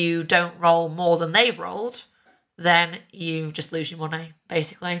 But if you don't roll more than they've rolled, then you just lose your money,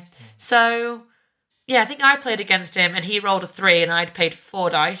 basically. So, yeah, I think I played against him, and he rolled a 3, and I'd paid for 4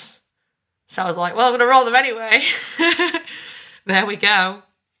 dice. So I was like, well, I'm going to roll them anyway. There we go.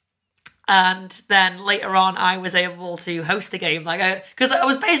 And then later on, I was able to host the game, because I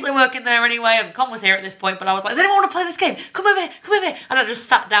was basically working there anyway, and Con was here at this point, but I was like, does anyone want to play this game? Come over here. And I just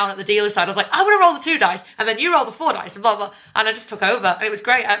sat down at the dealer side. I was like, I'm going to roll the 2 dice, and then you roll the 4 dice, and blah, blah. And I just took over, and it was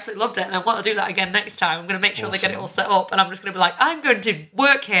great. I absolutely loved it, and I want to do that again next time. I'm going to make sure they get it all set up, and I'm just going to be like, I'm going to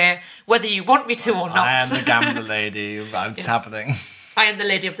work here, whether you want me to or not. I am the gambler lady. It's happening. I am the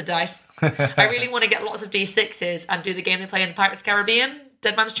lady of the dice. I really want to get lots of D6s and do the game they play in the Pirates of the Caribbean,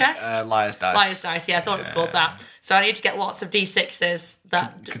 Dead Man's Chest. Liar's Dice. Liar's Dice, yeah, I thought it was called that. So I need to get lots of D6s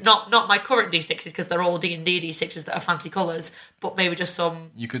that not my current D6s because they're all D&D D6s that are fancy colours, but maybe just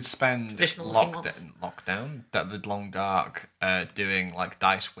some. You could spend lockdown, the long dark, doing like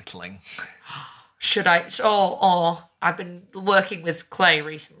dice whittling. Should I? Or I've been working with clay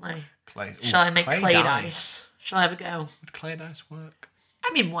recently. Clay. Shall I make clay dice? Shall I have a go? Would clay dice work?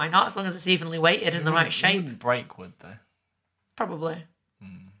 I mean, why not? As long as it's evenly weighted in the right shape. They wouldn't break, would they? Probably.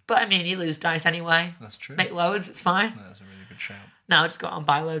 But I mean, you lose dice anyway. That's true. Make loads, it's fine. That's a really good shout. No, just go out and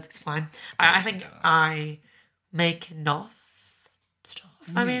buy loads, it's fine. I think I make enough stuff.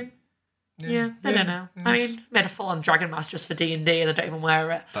 I mean, I don't know. I mean, made a full-on dragon mask just for D&D and I don't even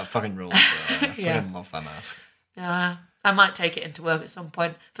wear it. That fucking rules. I fucking love that mask. Yeah. I might take it into work at some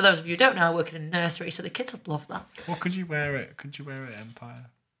point. For those of you who don't know, I work in a nursery, so the kids would love that. Well, could you wear it? Could you wear it Empire?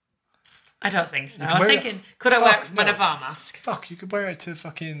 I don't think so. I was thinking, could I wear my Navarre mask? Fuck, you could wear it to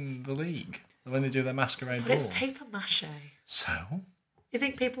fucking the League when they do their masquerade ball. But it's paper mache. So? You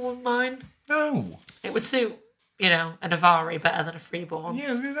think people would mind? No. It would suit, a Navarre better than a freeborn.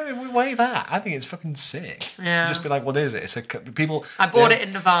 Yeah, weigh that. I think it's fucking sick. Yeah. Just be like, what is it? It's people. I bought it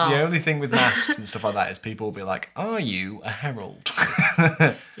in Navarre. The only thing with masks and stuff like that is people will be like, "Are you a herald?"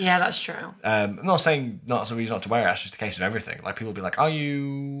 Yeah, that's true. I'm not saying not so reason not to wear it. That's just a case of everything. Like people will be like, "Are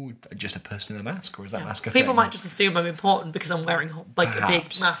you just a person in a mask, or is that mask a thing?" People might just assume I'm important because I'm wearing like a big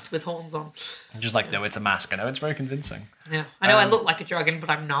mask with horns on. Just like, no, it's a mask. I know it's very convincing. Yeah, I know I look like a dragon,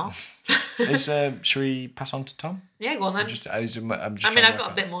 but I'm not. Should we pass on to Tom? Yeah, go on then. I've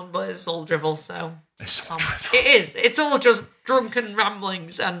got a bit more, but it's all drivel, so. It's all drivel. It is. It's all just drunken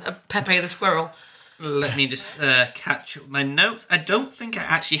ramblings and Pepe the Squirrel. Let me just catch up my notes. I don't think I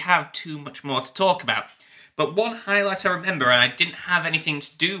actually have too much more to talk about. But one highlight I remember, and I didn't have anything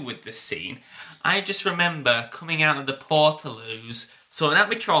to do with this scene, I just remember coming out of the Portaloos, sorting out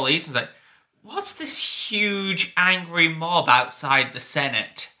my trolleys, and was like, what's this huge angry mob outside the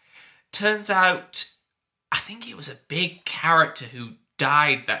Senate? Turns out, I think it was a big character who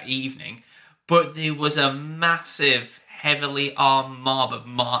died that evening, but there was a massive, heavily armed mob of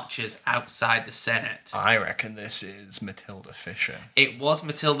marchers outside the Senate. I reckon this is Matilda Fisher. It was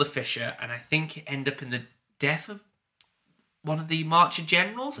Matilda Fisher, and I think it ended up in the death of one of the marcher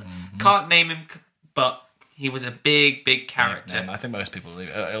generals. Mm-hmm. Can't name him, but he was a big, big character. I think most people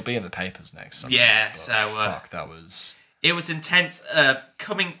it'll be in the papers next summer. Yeah, so fuck, that was. It was intense.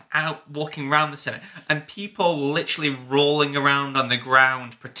 Coming out, walking around the Senate, and people literally rolling around on the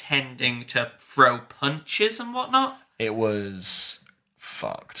ground, pretending to throw punches and whatnot. It was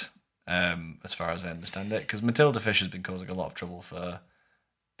fucked, as far as I understand it, because Matilda Fisher's been causing a lot of trouble for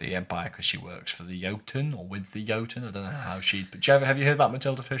the Empire because she works for the Jotun or with the Jotun. I don't know how she. But have you heard about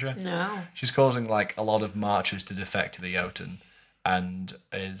Matilda Fisher? No. She's causing like a lot of marchers to defect to the Jotun, and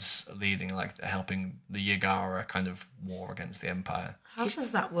is leading helping the Yagara kind of war against the Empire. How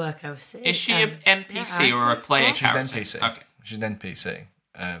does that work, OC? Is she an NPC or a player character? She's an NPC. Okay. She's an NPC.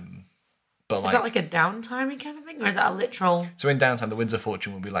 But is that like a downtime kind of thing, or is that a literal? So in downtime, the Winds of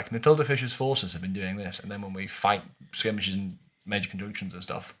Fortune will be like, Matilda Fisher's forces have been doing this, and then when we fight skirmishes and major conjunctions and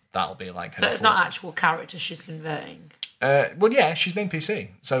stuff, that'll be like. So it's not actual character she's converting. Well, yeah, she's an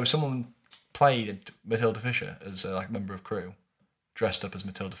NPC. So someone played Matilda Fisher as a member of crew, dressed up as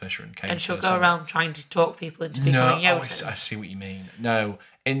Matilda Fisher, and came. And she'll go around trying to talk people into becoming Jotun. I see what you mean. No,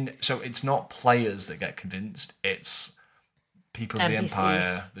 so it's not players that get convinced; it's people of the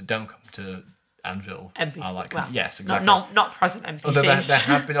Empire that don't come to Anvil. NPCs. Yes, exactly. Not present NPCs. Although there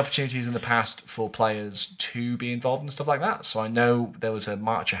have been opportunities in the past for players to be involved in stuff like that. So I know there was a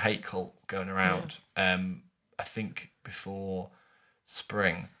Marcher hate cult going around. I think before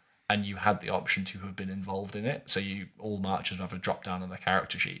spring. And you had the option to have been involved in it. So all marchers would have a drop down on the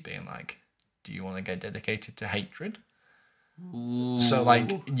character sheet being like, do you want to get dedicated to hatred? Ooh. So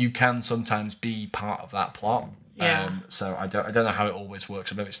you can sometimes be part of that plot. Yeah. So I don't know how it always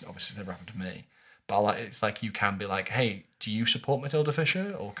works. I know it's obviously never happened to me. But it's like you can be like, hey, do you support Matilda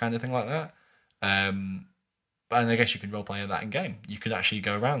Fisher? Or kind of thing like that. And I guess you can roleplay that in game. You could actually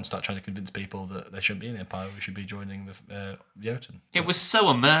go around and start trying to convince people that they shouldn't be in the Empire. We should be joining the Jotun. It was so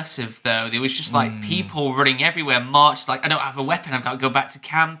immersive, though. There was just people running everywhere, marches like, I don't have a weapon, I've got to go back to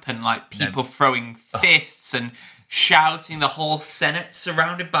camp, and people throwing fists and shouting. The whole Senate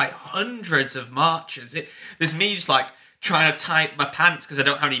surrounded by hundreds of marchers. There's me just trying to tie my pants because I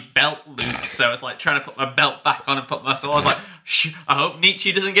don't have any belt loops, so it's trying to put my belt back on and put my sword. I was like, I hope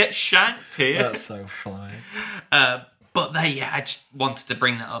Nietzsche doesn't get shanked here. That's so funny. But I just wanted to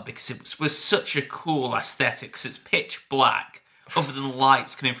bring that up because it was such a cool aesthetic because it's pitch black, other than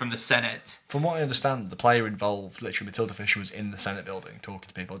lights coming from the Senate. From what I understand, the player involved, literally Matilda Fisher, was in the Senate building talking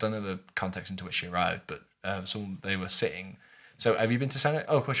to people. I don't know the context into which she arrived, but they were sitting. So have you been to Senate?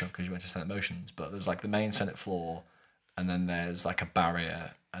 Oh, of course you have, because you went to Senate Motions. But there's like the main Senate floor, and then there's like a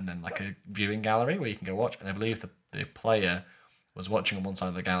barrier, and then like a viewing gallery where you can go watch. And I believe the player was watching on one side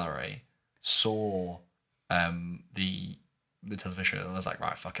of the gallery, saw the Matilda Fisher, and I was like,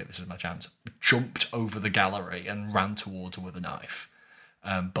 right, fuck it, this is my chance. Jumped over the gallery and ran towards her with a knife.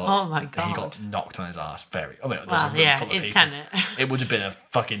 But oh my God. He got knocked on his ass. There's a room full of people. Senate. It would have been a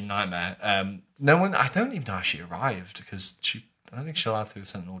fucking nightmare. No one, I don't even know how she arrived, because I don't think she arrived through the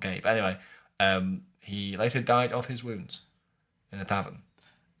Sentinel Gate. But anyway, he later died of his wounds in a tavern.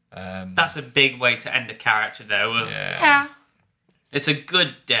 That's a big way to end a character, though. Yeah. It's a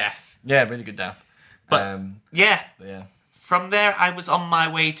good death. Yeah, really good death. But yeah. From there, I was on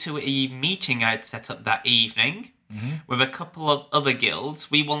my way to a meeting I'd set up that evening with a couple of other guilds.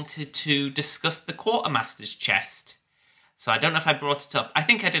 We wanted to discuss the Quartermaster's chest. So I don't know if I brought it up. I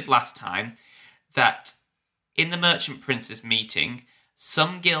think I did last time, that in the Merchant Prince's meeting,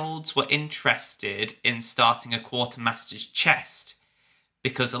 some guilds were interested in starting a Quartermaster's chest,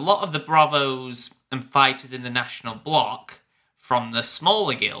 because a lot of the bravos and fighters in the National Bloc from the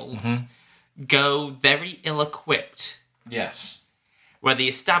smaller guilds go very ill-equipped. Yes. Where the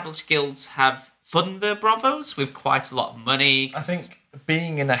established guilds have funded their bravos with quite a lot of money. I think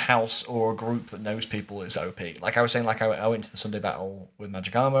being in a house or a group that knows people is OP. Like I was saying, like I went to the Sunday battle with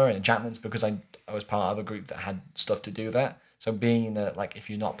Magic Armor and enchantments because I was part of a group that had stuff to do that. So being in a, like, if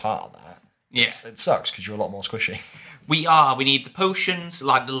you're not part of that, it sucks because you're a lot more squishy. We need the potions,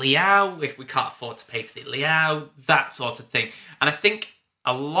 like the Liao, if we can't afford to pay for the Liao, that sort of thing. And I think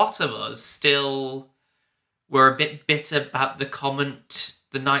a lot of us still were a bit bitter about the comment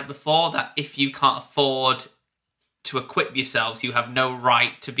the night before that if you can't afford to equip yourselves, you have no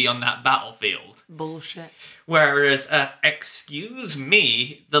right to be on that battlefield. Bullshit. Whereas, excuse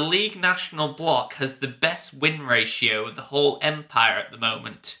me, the League National Bloc has the best win ratio of the whole Empire at the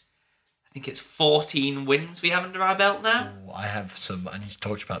moment. I think it's 14 wins we have under our belt now. Ooh, I have some, I need to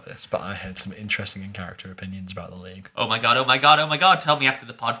talk about this, but I had some interesting in-character opinions about the league. Oh my god, tell me after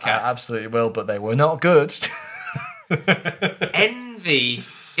the podcast. I absolutely will, but they were not good. Envy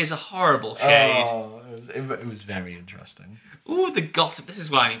is a horrible shade. Oh, it was very interesting. Ooh, the gossip. This is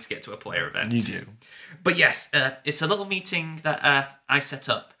why I need to get to a player event. You do. But yes, it's a little meeting that I set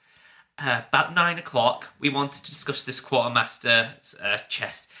up. About 9 o'clock, we wanted to discuss this Quartermaster's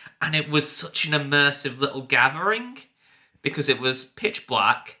chest. And it was such an immersive little gathering because it was pitch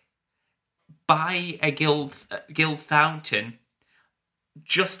black by a guild fountain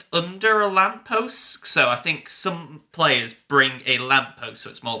just under a lamppost. So I think some players bring a lamppost, so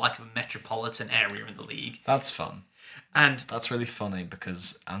it's more like a metropolitan area in the league. That's fun. And that's really funny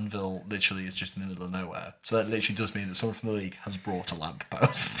because Anvil literally is just in the middle of nowhere. So that literally does mean that someone from the league has brought a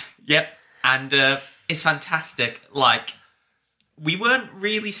lamppost. Yep. And it's fantastic. Like, we weren't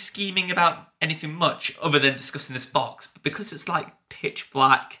really scheming about anything much other than discussing this box, but because it's like pitch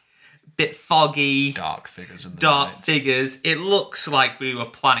black, bit foggy, dark figures in the night. It looks like we were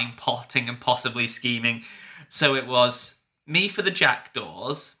planning, plotting, and possibly scheming. So it was me for the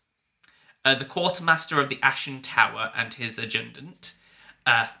jackdaws, the Quartermaster of the Ashen Tower and his adjutant,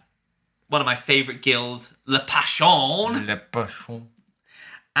 one of my favourite guild, Le Pachon.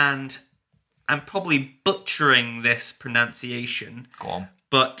 And I'm probably butchering this pronunciation. Go on.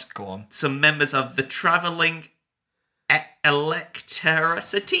 But go on. Some members of the Travelling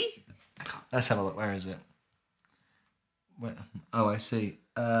Electricity. Let's have a look. Where is it? Where? Oh, I see.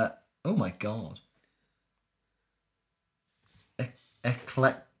 Oh my god.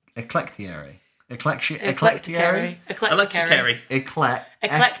 Eclectiary. Eclecticary.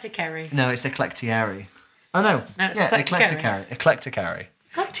 Eclecticary. No, it's Eclectiary. Oh no. No, it's Eclecticary.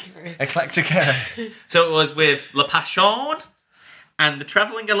 Eclecticary. So it was with Le Pachon and the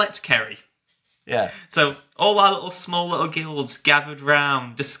Travelling Electricary. Yeah. So all our small little guilds gathered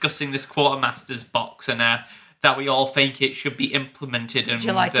round discussing this Quartermaster's box and that we all think it should be implemented. And do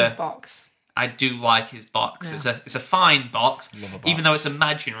you like his box? I do like his box. Yeah. It's a fine box, Love a box, even though it's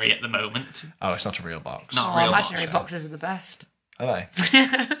imaginary at the moment. Oh, it's not a real box. Not a real imaginary box. Boxes are the best. Are they?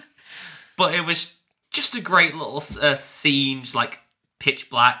 But it was just a great little scene, just like pitch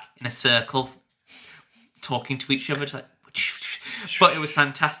black in a circle, talking to each other, just like. But it was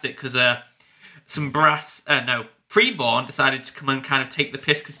fantastic because some Freeborn decided to come and kind of take the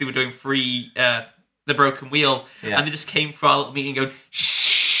piss because they were doing the Broken Wheel, and they just came for our little meeting and go, shh.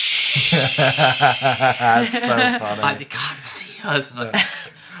 That's so funny. Like, they can't see us. Like,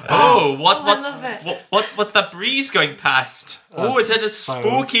 What's that breeze going past? Is it a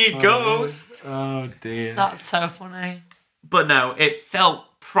spooky ghost? Oh dear. That's so funny. But no, it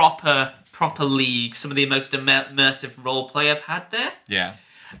felt proper League. Some of the most immersive roleplay I've had there. Yeah.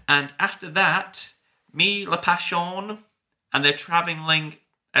 And after that, me, La Passion, and they're travelling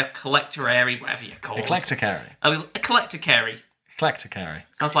a collectorary, whatever you call it. Eclecticary. A collecticary. Eclecticary.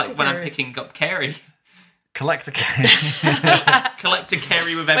 Sounds like when I'm picking up Carey. Collecticary.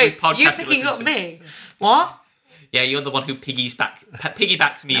 Collecticary with every podcast you picking up me? What? Yeah, you're the one who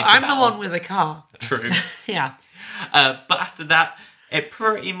piggybacks me into I'm battle. the one with a car. True. Yeah. But after that, it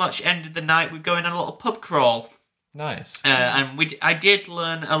pretty much ended the night with going on a little pub crawl. Nice. And I did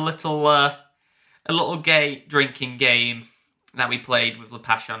learn a little gay drinking game that we played with La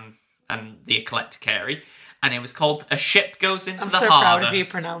Passion and the Eclecticary, and it was called A Ship Goes Into the Harbour. I'm so proud of you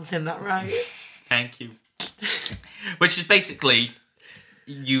pronouncing that right. Thank you. Which is basically,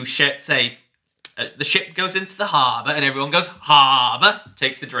 you say, the ship goes into the harbour, and everyone goes, harbour,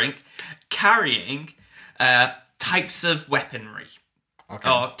 takes a drink, carrying types of weaponry. Okay.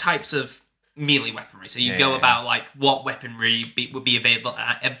 Or types of melee weaponry. So you go about, like, what weaponry would be available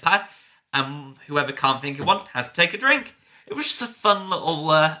at Empire, and whoever can't think of one has to take a drink. It was just a fun little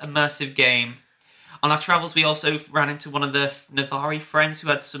immersive game. On our travels, we also ran into one of the Navari friends who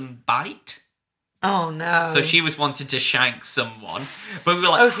had some bite. Oh, no. So she was wanting to shank someone. But we were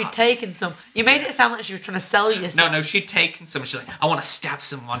like... Oh, she'd taken some. You made it sound like she was trying to sell you some. No, she'd taken some. She's like, I want to stab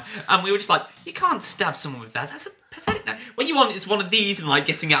someone. And we were just like, you can't stab someone with that. That's a pathetic... What you want is one of these and, like,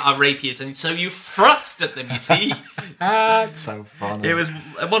 getting out our rapiers. And so you thrust at them, you see? That's so funny. It was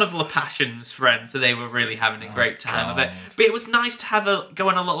one of La Passion's friends, so they were really having a great time of it. But it was nice to go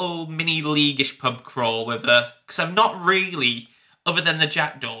on a little mini leaguish pub crawl with her. Because I've not really, other than the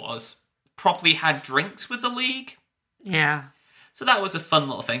Jackdaws, properly had drinks with the league. Yeah. So that was a fun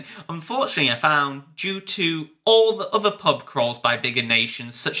little thing. Unfortunately, I found, due to all the other pub crawls by bigger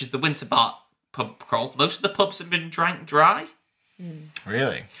nations, such as the Winterbar pub crawl, most of the pubs have been drank dry.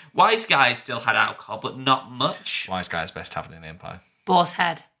 Really? Wise Guys still had alcohol, but not much. Wise Guys best tavern in the Empire. Boar's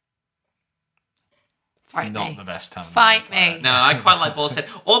Head. Fight not me. The best tavern. Fight me. No, I quite like Boar's Head.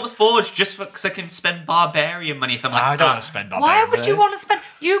 Or the Forge, just because I can spend barbarian money if I'm like... I don't want to spend barbarian Why would money. you want to spend...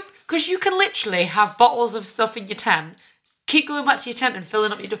 Because you can literally have bottles of stuff in your tent, keep going back to your tent and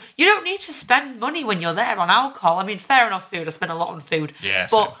filling up your door. You don't need to spend money when you're there on alcohol. I mean, fair enough, food. I spend a lot on food. Yeah,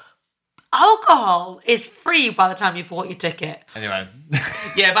 but alcohol is free by the time you've bought your ticket. Anyway.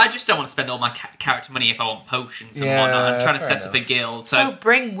 Yeah, but I just don't want to spend all my character money if I want potions and whatnot. I'm trying to set up a guild. So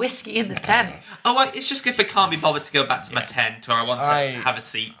bring whiskey in the tent. It's just if I can't be bothered to go back to my tent or I want to have a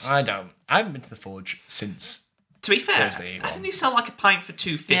seat. I don't. I haven't been to the Forge since... To be fair, I think they sell like a pint for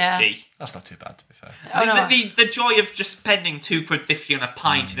 $2.50. Yeah. That's not too bad, to be fair. The joy of just spending £2.50 on a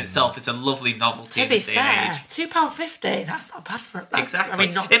pint in itself is a lovely novelty. To be fair, £2.50, that's not bad for it. Exactly. I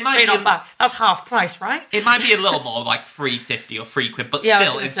mean, not bad. That's half price, right? It might be a little more like £3.50 or £3, but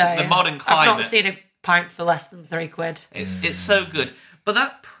still, it's the modern climate. I've not seen a pint for less than £3. It's so good. But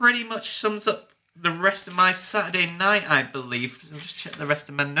that pretty much sums up the rest of my Saturday night, I believe. I'll just check the rest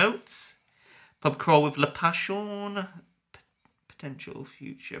of my notes. Pub crawl with La Passion. Potential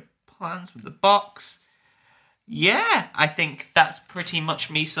future plans with the box. Yeah, I think that's pretty much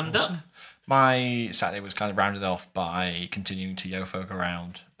me summed up. My Saturday was kind of rounded off by continuing to yo-folk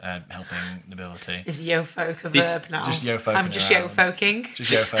around, helping nobility. Is yo-folk a verb now? Just yo-folking I'm just around. yo-folking.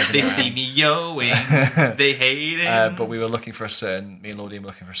 Just yo-folking They around. see me yoing. They hate it. But we were looking for me and Lordian were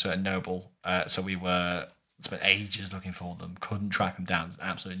looking for a certain noble. So we spent ages looking for them. Couldn't track them down. It was an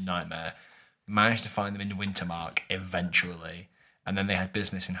absolute nightmare. Managed to find them in Wintermark eventually. And then they had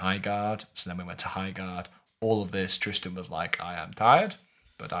business in Highguard. So then we went to Highguard. All of this, Tristan was like, I am tired,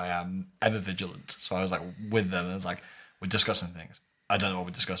 but I am ever vigilant. So I was like with them. And I was like, we're discussing things. I don't know what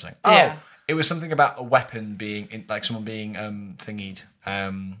we're discussing. Yeah. Oh, it was something about a weapon being, like someone being thingied.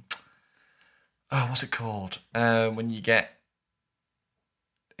 What's it called? When you get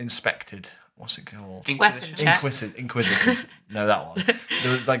inspected. What's it called? Inquisitors. No, that one.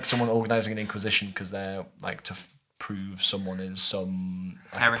 There was like someone organising an inquisition because they're like to prove someone is some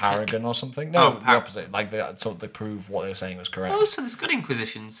like a paragon or something. No, the opposite. Like they prove what they were saying was correct. Oh, so there's good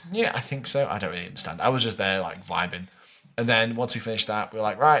inquisitions. Yeah, I think so. I don't really understand. I was just there like vibing. And then once we finished that, we were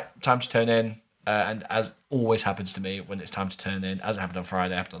like, right, time to turn in. And as always happens to me when it's time to turn in, as it happened on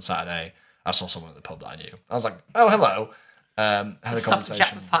Friday, happened on Saturday, I saw someone at the pub that I knew. I was like, oh, hello. Had a conversation.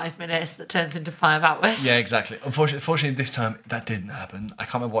 Chat for 5 minutes that turns into 5 hours. Yeah, exactly. Unfortunately, this time that didn't happen. I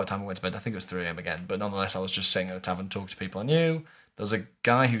can't remember what time I went to bed. I think it was 3 a.m. again. But nonetheless, I was just sitting at the tavern, talking to people I knew. There's a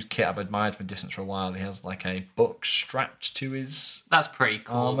guy whose kit I've admired from a distance for a while. He has like a book strapped to his That's pretty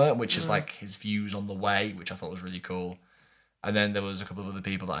cool. armor, which is like his views on the way, which I thought was really cool. And then there was a couple of other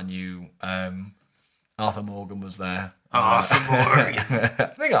people that I knew. Arthur Morgan was there. Arthur Morgan. I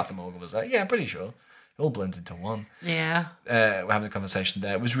think Arthur Morgan was there. Yeah, I'm pretty sure. It all blends into one. Yeah. We're having a conversation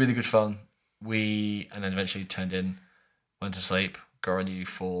there. It was really good fun. And then eventually turned in, went to sleep, got ready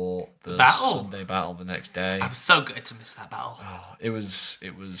for the Sunday battle the next day. I was so good to miss that battle. Oh, it was.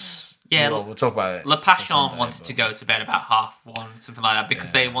 Yeah, we'll talk about it. Le Pachon wanted to go to bed about 1:30, something like that,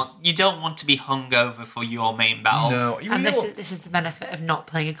 because you don't want to be hungover for your main battle. No, and this is the benefit of not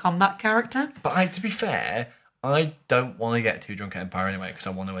playing a combat character. But to be fair, I don't want to get too drunk at Empire anyway, because I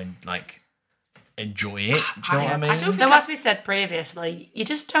want to enjoy it. Do you know what I mean? Though, as we said previously, you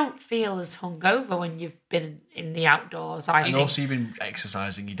just don't feel as hungover when you've been in the outdoors. And also, you've been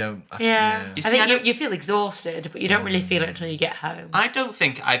exercising. You don't. I think you feel exhausted, but you don't really feel it until you get home. I don't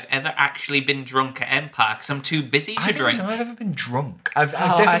think I've ever actually been drunk at Empire because I'm too busy to drink. I don't think I've ever been drunk. I've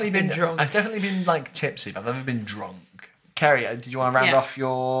definitely been drunk. I've definitely been tipsy, but I've never been drunk. Kerry, did you want to round off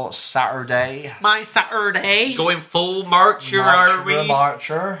your Saturday? My Saturday. Going full marcher, are we?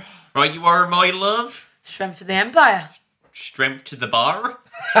 Marcher. Right, you are, my love. Strength of the Empire. Strength to the bar.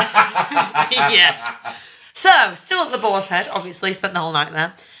 Yes. So, still at the Boar's Head, obviously, spent the whole night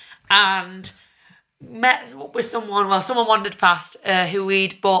there. And met with someone, someone wandered past who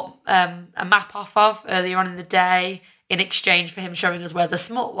we'd bought a map off of earlier on in the day in exchange for him showing us where the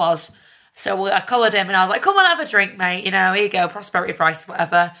smut was. So I collared him and I was like, come on, have a drink, mate. Here you go, prosperity price,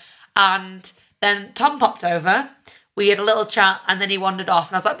 whatever. And then Tom popped over. We had a little chat and then he wandered off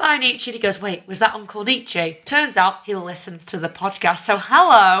and I was like, bye, Nietzsche. And he goes, wait, was that Uncle Nietzsche? Turns out he listens to the podcast. So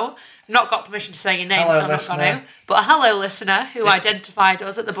hello. Not got permission to say your name, hello, so I'm not going to. But a hello, listener, who identified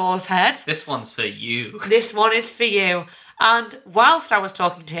us at the Boar's Head. This one's for you. This one is for you. And whilst I was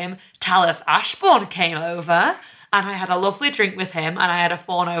talking to him, Talis Ashbourne came over and I had a lovely drink with him and I had a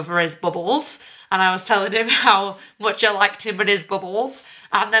fawn over his bubbles. And I was telling him how much I liked him and his bubbles.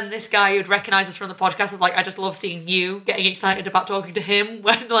 And then this guy who'd recognise us from the podcast was like, I just love seeing you getting excited about talking to him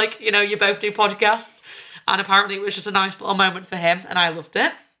when, you both do podcasts. And apparently it was just a nice little moment for him, and I loved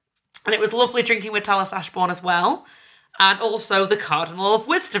it. And it was lovely drinking with Talis Ashbourne as well. And also the Cardinal of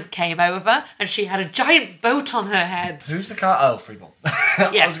Wisdom came over, and she had a giant boat on her head. Who's the Cardinal? Oh, Freeborn.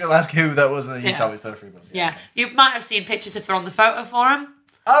 Yes. I was going to ask who that was, and then you told me it's the Freeborn. Yeah. You might have seen pictures of her on the photo for him.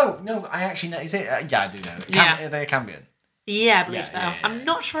 Oh, no, I actually know. Is it? Yeah, I do know. Are they a Cambion? Yeah, I believe so. Yeah. I'm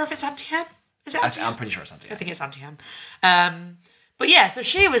not sure if it's Anti-Ham. Is it Anti-Ham? I'm pretty sure it's Anti-Ham. I think it's Anti-Ham. But yeah, so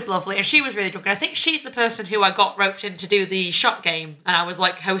she was lovely and she was really drunk. And I think she's the person who I got roped in to do the shot game. And I was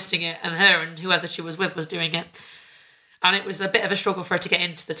hosting it and her and whoever she was with was doing it. And it was a bit of a struggle for her to get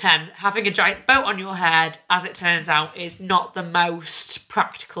into the tent. Having a giant boat on your head, as it turns out, is not the most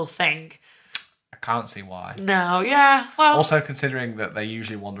practical thing. Can't see why. No, yeah. Well, also considering that they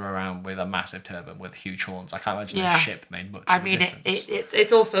usually wander around with a massive turban with huge horns, I can't imagine a ship made much of a difference.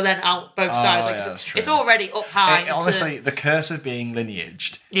 It's also then out both sides. That's true. It's already up high. Honestly, the curse of being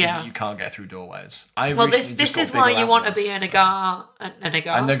lineaged is that you can't get through doorways. This is why you want to be a Nagar from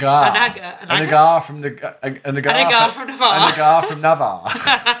Navarre.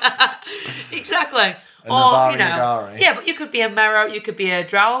 Exactly. Nagari. Yeah, but you could be a Mero, you could be a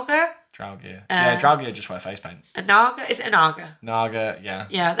Draugr. Draugr. Draugr just wear face paint. A Naga? Is it a Naga? Naga, yeah.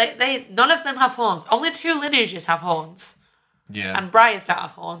 Yeah, they none of them have horns. Only 2 lineages have horns. Yeah. And Briars don't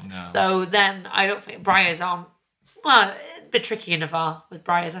have horns. No. Though then I don't think Briars aren't. Well, it'd be tricky in Navarre with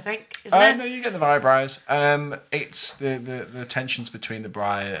Briars, I think, isn't it? No, you get Navarre Briars. It's the tensions between the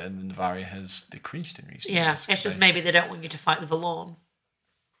Briar and the Navarre has decreased in recent years. Yeah, it's just maybe they don't want you to fight the Valorn.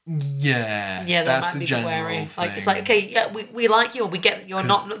 Yeah, that's the general thing. It's like, okay, yeah, we like you, and we get that you're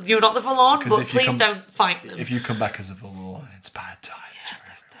not the Valorn, but please don't fight them. If you come back as a Valorn, it's bad times. Yeah,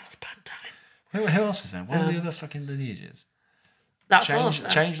 that's bad times. Who else is there? What are the other fucking lineages? That's all of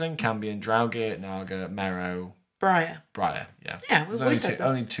them. Changeling, Cambion, Draugr, Naga, Mero, Briar, yeah. Yeah,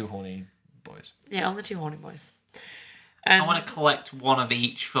 only 2 horny boys. Yeah, only 2 horny boys. I want to collect one of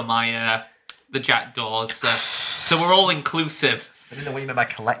each for my the jackdaws, so we're all inclusive. I didn't know what you meant by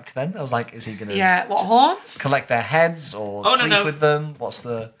collect then. I was like, is he going to... Yeah, what, horns? Collect their heads or sleep with them? What's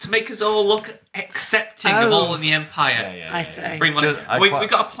the... To make us all look accepting of all in the Empire. Yeah. I see. We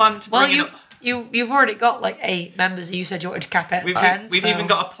got a plan to bring it up. You've already got like 8 members. You said you wanted to cap it at 10. We've even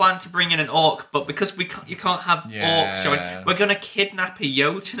got a plan to bring in an orc, but because you can't have orcs join, we're going to kidnap a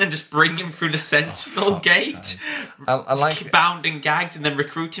Jotun and just bring him through the Sentinel gate. I like bound and gagged, and then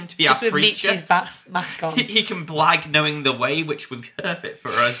recruit him to be just our with preacher. Nietzsche's mask on. He can blag knowing the way, which would be perfect for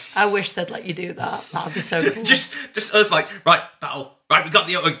us. I wish they'd let you do that. That would be so cool. just us like, right, battle. Right, we got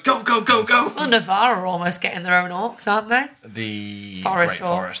the orc. Go, go, go, go. Well, Navarre are almost getting their own orcs, aren't they? The Forest Great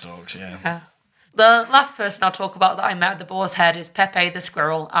Forest Orcs, yeah. The last person I'll talk about that I met at the Boar's Head is Pepe the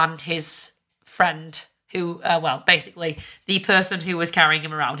Squirrel and his friend, who, basically, the person who was carrying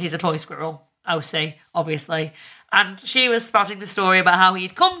him around. He's a toy squirrel, OC, obviously. And she was spouting the story about how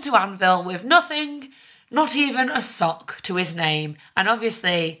he'd come to Anvil with nothing, not even a sock to his name. And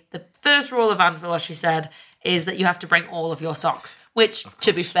obviously, the first rule of Anvil, as she said, is that you have to bring all of your socks. Which,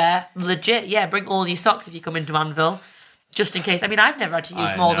 to be fair, legit, bring all your socks if you come into Anvil. Just in case. I mean, I've never had to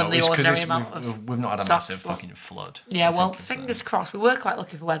use more than the ordinary amount of we've not had a socks, massive fucking flood. Yeah, well, fingers crossed. We were quite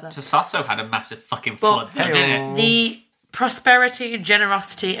lucky for weather. Tasato had a massive fucking flood, didn't it? The prosperity and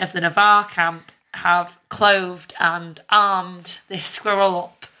generosity of the Navarre camp have clothed and armed this squirrel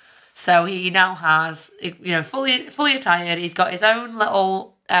up. So he now has, fully attired. He's got his own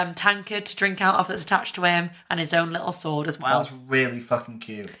little tankard to drink out of that's attached to him, and his own little sword as well. That's really fucking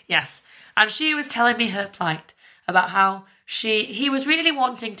cute. Yes. And she was telling me her plight about how he was really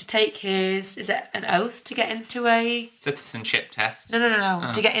wanting to take his, is it an oath to get into a... Citizenship test. No.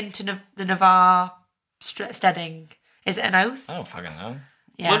 Oh. To get into the Navarre steading. Is it an oath? I don't fucking know.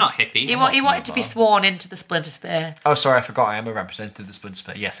 Yeah. We're not hippies. He wanted to be sworn into the Splinter Spear. Oh, sorry, I forgot I am a representative of the Splinter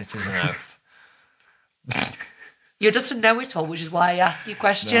Spear. Yes, it is an oath. You're just a know-it-all, which is why I ask you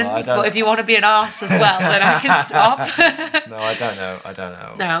questions. No, but if you want to be an arse as well, then I can stop. No, I don't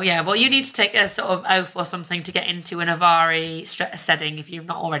know. No, yeah. Well, you need to take a sort of oath or something to get into a Navarre setting if you're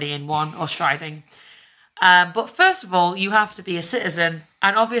not already in one, or striding. But first of all, you have to be a citizen.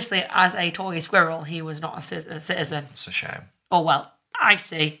 And obviously, as a toy squirrel, he was not a citizen. It's a shame. Oh, well, I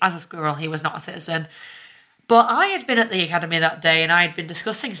see. As a squirrel, he was not a citizen. But I had been at the academy that day and I had been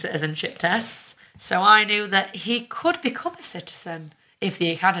discussing citizenship tests. So I knew that he could become a citizen if the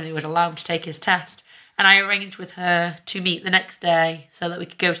academy would allow him to take his test. And I arranged with her to meet the next day so that we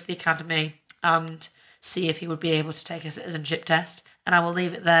could go to the academy and see if he would be able to take a citizenship test. And I will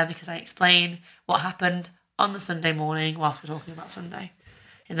leave it there because I explain what happened on the Sunday morning whilst we're talking about Sunday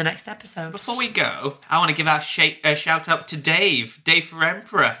in the next episode. Before we go, I want to give a shout out to Dave. Dave for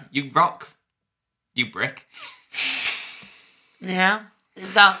Emperor. You rock. You brick. Yeah.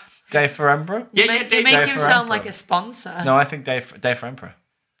 Is that... Dave for Emperor? You make him sound like a sponsor. No, I think Dave for Emperor.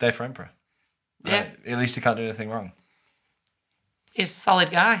 Dave for Emperor. Yeah. At least he can't do anything wrong. He's a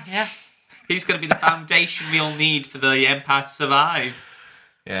solid guy, yeah. He's going to be the foundation we all need for the Empire to survive.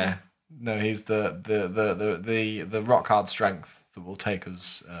 Yeah. No, he's the rock hard strength that will take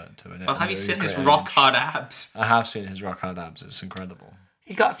us to an. Well, have you seen his rock hard abs? I have seen his rock hard abs. It's incredible.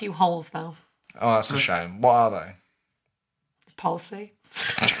 He's got a few holes though. Oh, that's a shame. What are they? Policy.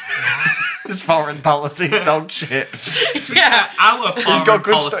 His foreign policy dog shit. Yeah, our foreign he's got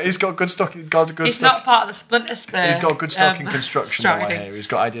good policy. He's got good stock. He's not part of the Splinter Spear. He's got good stock in construction. Though, I hear. He's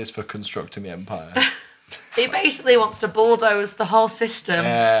got ideas for constructing the empire. He basically wants to bulldoze the whole system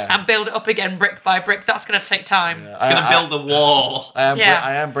and build it up again brick by brick. That's going to take time. Yeah. It's going to build a wall.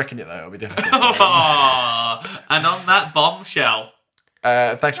 I am bricking it though. It'll be difficult. And on that bombshell.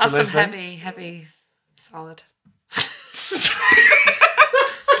 Thanks for listening. That's some heavy, solid.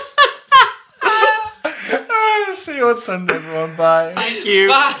 See you on Sunday, everyone. Bye. Thank you.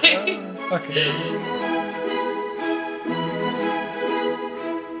 Bye. Oh, fucking hell.